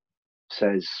know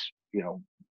says, you know,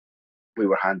 we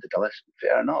were handed a lesson.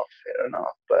 Fair enough.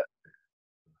 But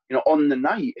you know, on the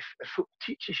night, if it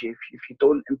teaches you, if you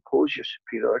don't impose your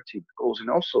superiority with goals, and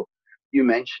also you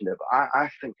mentioned it, but I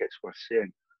think it's worth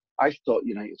saying. I thought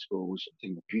United's goal was a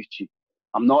thing of beauty.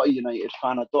 I'm not a United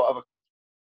fan. I don't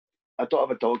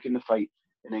have a dog in the fight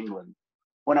in England.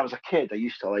 When I was a kid, I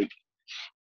used to like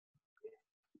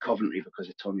Coventry because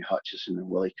of Tommy Hutchison and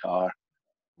Willie Carr,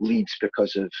 Leeds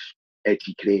because of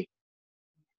Eddie Gray,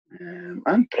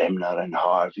 and Bremner and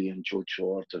Harvey and Joe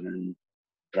Jordan and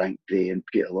Frank Gray and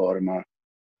Peter Lorimer.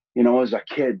 You know, as a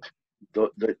kid,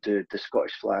 the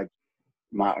Scottish flag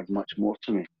mattered much more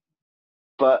to me.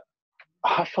 But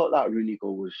I thought that Rooney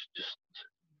goal was just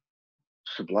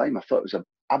sublime. I thought it was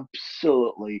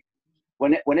absolutely,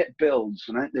 when it builds,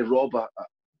 and they rob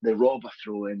a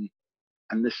throw in,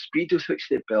 and the speed with which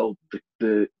they build,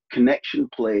 the connection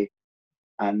play,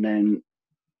 and then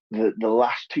the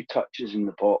last 2 touches in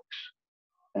the box,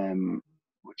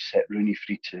 which set Rooney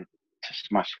free to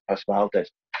smash past Valdez.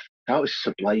 That was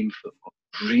sublime football,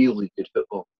 really good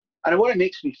football. And what it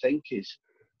makes me think is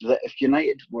that if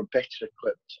United were better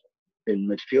equipped in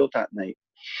midfield that night,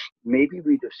 maybe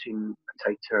we'd have seen a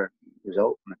tighter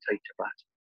result and a tighter battle.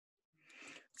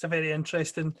 It's a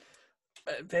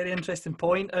very interesting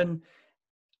point. And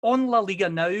on La Liga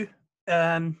now,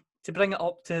 to bring it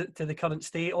up to the current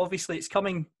state, obviously it's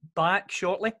coming back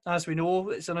shortly. As we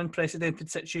know, it's an unprecedented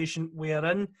situation we're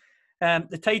in.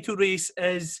 The title race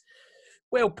is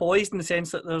well poised in the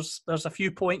sense that there's a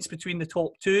few points between the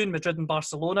top 2 in Madrid and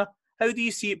Barcelona. How do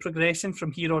you see it progressing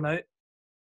from here on out?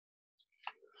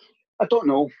 I don't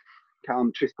know,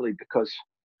 Callum, truthfully, because,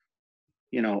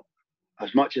 you know,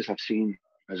 as much as I've seen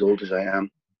as old as I am,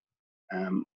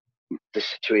 the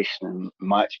situation in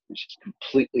my experience is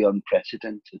completely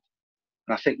unprecedented.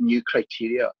 And I think new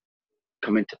criteria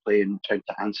come into play in trying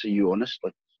to answer you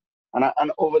honestly.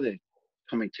 And over the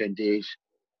coming 10 days,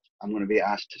 I'm going to be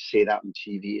asked to say that on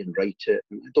TV and write it.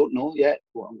 And I don't know yet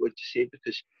what I'm going to say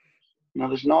because,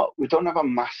 we don't have a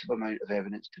massive amount of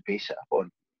evidence to base it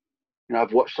upon.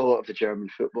 I've watched a lot of the German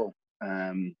football.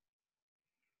 And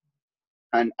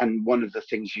one of the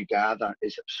things you gather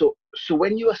is, so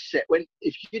when you assess,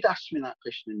 if you'd asked me that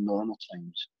question in normal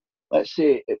times, let's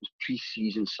say it was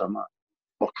pre-season summer,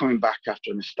 or coming back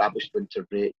after an established winter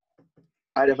break,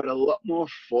 I'd have had a lot more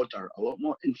fodder, a lot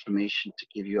more information to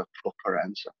give you a proper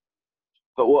answer.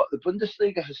 But what the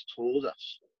Bundesliga has told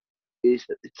us is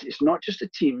that it's not just the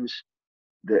teams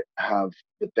that have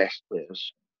the best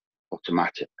players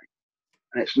automatically.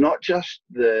 And it's not just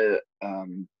the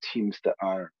teams that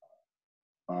are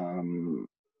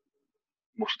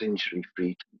most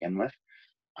injury-free to begin with.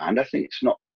 And I think it's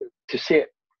not, to say it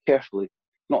carefully,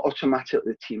 not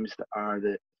automatically the teams that are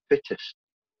the fittest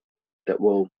that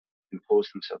will impose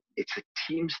themselves. It's the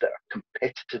teams that are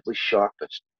competitively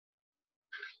sharpest.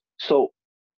 So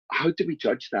how do we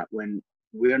judge that when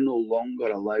we're no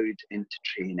longer allowed into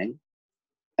training?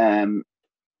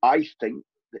 I think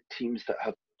that teams that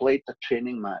have played the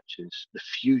training matches,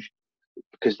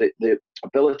 because the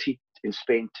ability in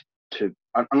Spain to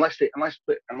unless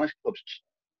clubs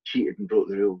cheated and broke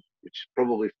the rules, which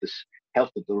probably for the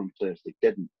health of their own players they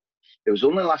didn't. It was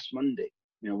only last Monday.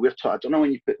 We're taught. I don't know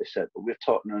when you put this out, but we're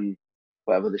talking on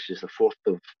whatever this is, the 4th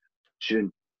of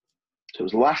June. So it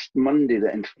was last Monday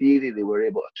that, in theory, they were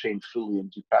able to train fully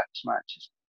and do practice matches.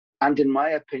 And in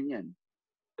my opinion,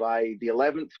 by the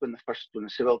 11th, when the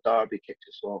Seville derby kicked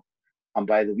us off, and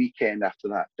by the weekend after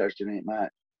that Thursday night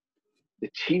match, the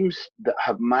teams that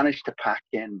have managed to pack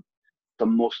in the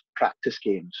most practice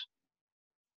games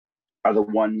are the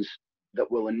ones that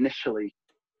will initially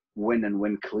win and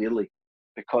win clearly,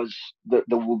 because there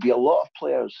will be a lot of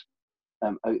players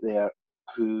out there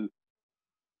who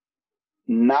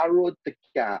narrowed the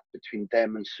gap between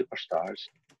them and superstars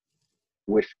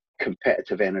with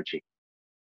competitive energy.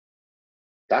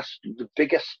 That's the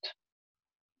biggest,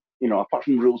 apart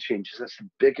from rule changes, that's the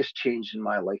biggest change in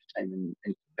my lifetime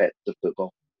in competitive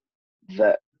football.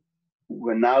 That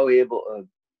we're now able to,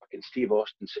 fucking Steve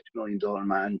Austin, $6 million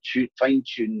man,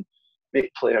 fine-tune,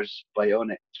 make players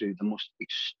bionic through the most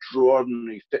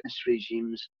extraordinary fitness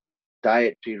regimes,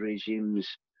 dietary regimes,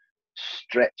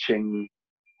 stretching,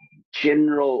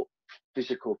 general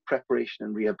physical preparation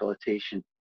and rehabilitation.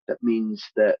 That means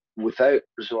that without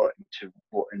resorting to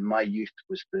what in my youth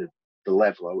was the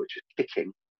leveler, which was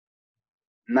kicking,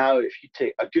 now if you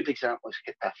take a good example is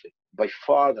Getafe. By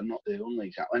far they're not the only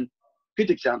example. And good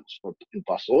examples in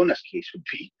Barcelona's case would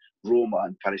be Roma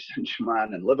and Paris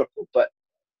Saint-Germain and Liverpool. But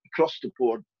across the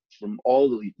board from all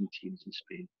the leading teams in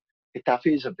Spain,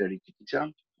 Getafe is a very good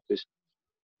example because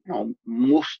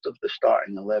most of the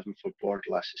starting 11 for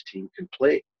Bordalás's team can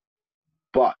play,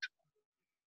 but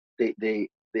they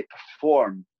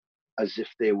perform as if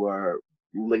they were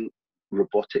linked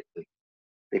robotically.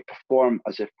 They perform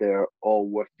as if they're all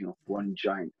working off one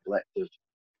giant collective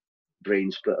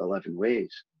brain split 11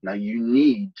 ways. Now you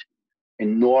need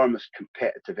enormous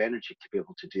competitive energy to be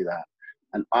able to do that.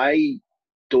 And I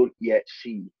don't yet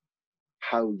see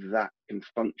how that can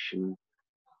function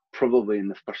probably in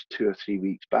the first 2 or 3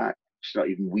 weeks back. It's not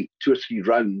even 2 or 3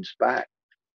 rounds back.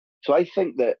 So I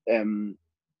think that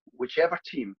whichever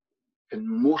team can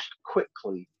most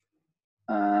quickly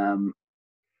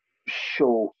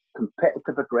show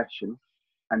competitive aggression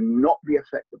and not be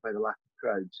affected by the lack of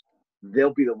crowds,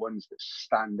 they'll be the ones that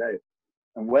stand out.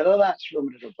 And whether that's Real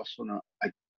Madrid or Barcelona,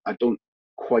 I don't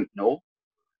quite know.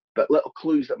 But little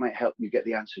clues that might help you get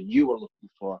the answer you were looking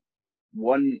for.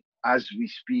 One, as we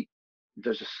speak,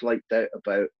 there's a slight doubt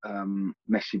about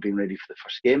Messi being ready for the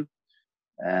first game.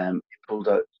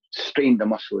 He strained a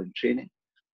muscle in training.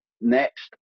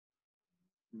 Next,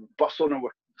 Barcelona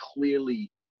were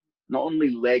clearly not only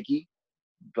leggy,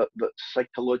 but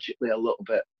psychologically a little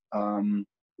bit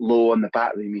low on the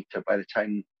battery meter by the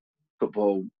time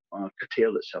football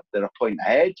curtailed itself. They're a point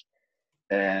ahead,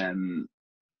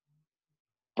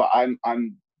 but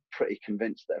I'm pretty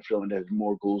convinced that if Real Madrid had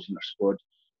more goals in their squad,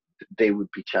 they would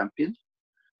be champions.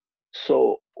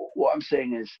 So what I'm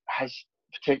saying is, has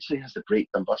the break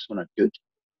done Barcelona good?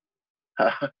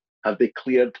 Have they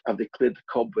cleared the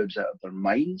cobwebs out of their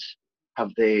minds?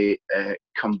 Have they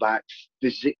come back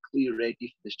physically ready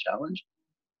for this challenge?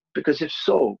 Because if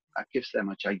so, that gives them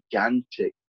a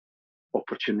gigantic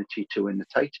opportunity to win the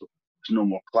title. There's no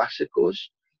more Clásicos.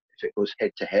 it goes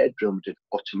head to head, Real Madrid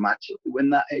automatically win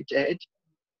that head to head.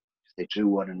 They drew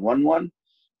 1-1.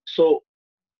 So,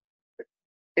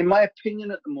 in my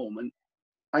opinion, at the moment,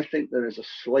 I think there is a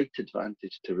slight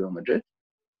advantage to Real Madrid.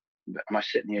 But am I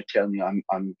sitting here telling you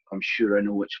I'm sure I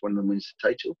know which one of them wins the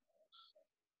title?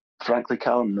 Frankly,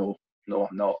 Callum, no,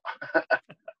 I'm not.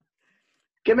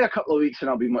 Give me a couple of weeks and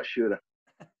I'll be much surer.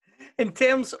 In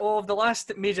terms of the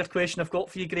last major question I've got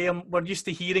for you, Graham, we're used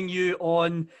to hearing you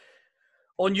on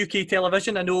UK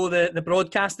television. I know the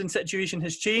broadcasting situation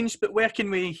has changed, but where can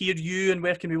we hear you and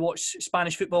where can we watch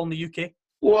Spanish football in the UK?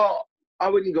 Well, I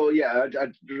wouldn't go,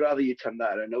 I'd rather you turn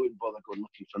that around. I wouldn't bother going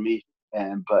looking for me.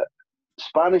 But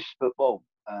Spanish football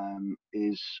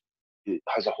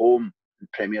has a home in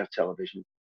Premier Television.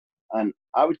 And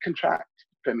I would contract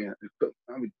Premier. I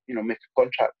would, make a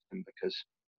contract with them because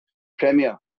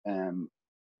Premier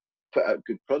put out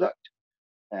good product.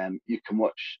 You can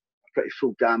watch a pretty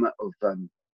full gamut of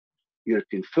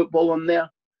European football on there.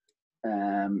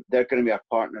 They're going to be our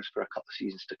partners for a couple of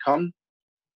seasons to come.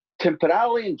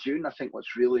 Temporarily in June, I think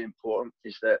what's really important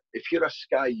is that if you're a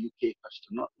Sky UK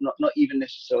customer, not even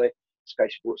necessarily Sky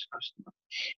Sports customer,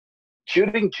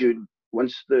 during June,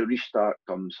 once the restart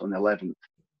comes on the 11th,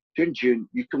 during June,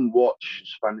 you can watch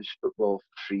Spanish football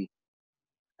for free.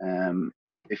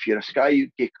 If you're a Sky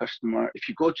UK customer, if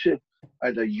you go to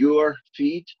either your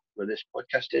feed, where this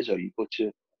podcast is, or you go to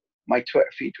my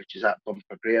Twitter feed, which is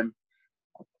 @BumperGraham,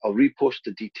 I'll repost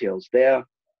the details there.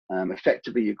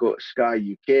 Effectively, you go to Sky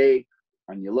UK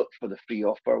and you look for the free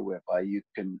offer whereby you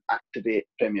can activate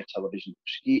Premier Television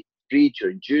for free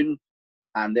during June.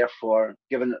 And therefore,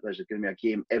 given that there's going to be a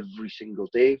game every single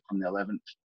day from the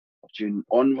 11th of June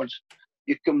onwards,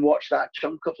 you can watch that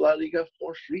chunk of La Liga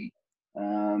for free.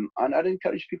 And I'd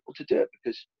encourage people to do it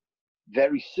because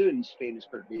very soon Spain is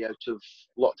going to be out of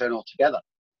lockdown altogether.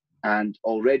 And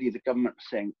already the government is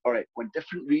saying, all right, when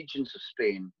different regions of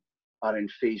Spain are in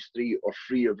phase 3 or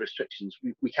free of restrictions,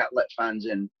 we can't let fans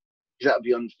in because that would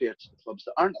be unfair to the clubs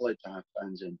that aren't allowed to have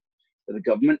fans in. But the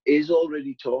government is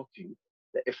already talking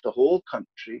that if the whole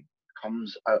country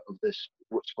comes out of this,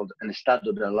 what's called an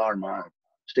estado de alarma,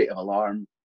 state of alarm,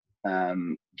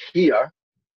 here,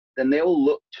 then they'll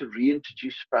look to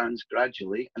reintroduce fans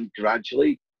gradually,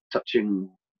 touching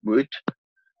wood,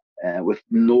 with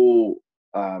no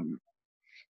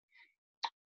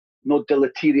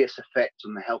deleterious effect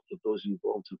on the health of those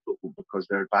involved in football because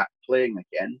they're back playing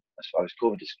again, as far as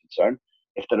COVID is concerned.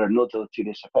 If there are no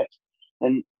deleterious effects,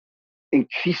 then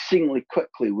increasingly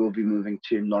quickly we'll be moving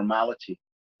to normality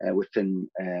within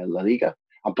La Liga.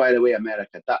 And by the way,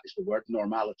 America, that is the word,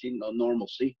 normality, not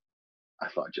normalcy. I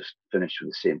thought I'd just finish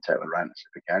with the same type of rant as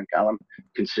if I can, Callum.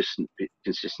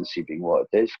 Consistency being what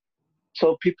it is.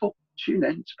 So people, tune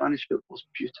in. Spanish football's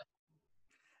beautiful.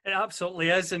 It absolutely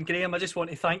is. And Graham, I just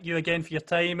want to thank you again for your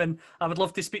time. And I would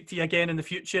love to speak to you again in the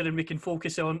future and we can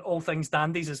focus on all things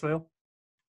Dandies as well.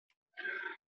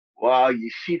 Wow, you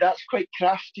see, that's quite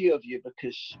crafty of you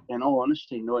because, in all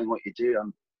honesty, knowing what you do,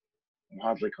 I'm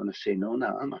hardly going to say no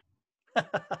now, am I?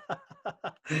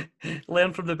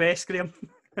 Learn from the best, Graham.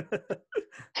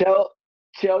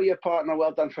 Tell your partner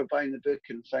well done for buying the book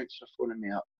and thanks for phoning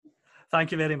me up.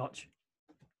 Thank you very much.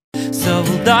 So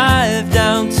we'll dive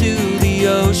down to the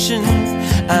ocean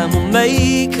and we'll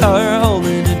make our home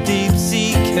in a deep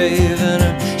sea cave, and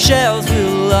our shells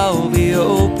will all be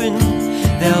open.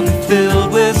 They'll be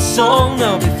filled with song,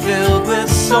 they'll be filled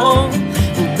with song.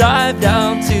 We'll dive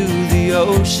down to the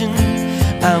ocean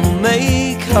and we'll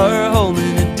make our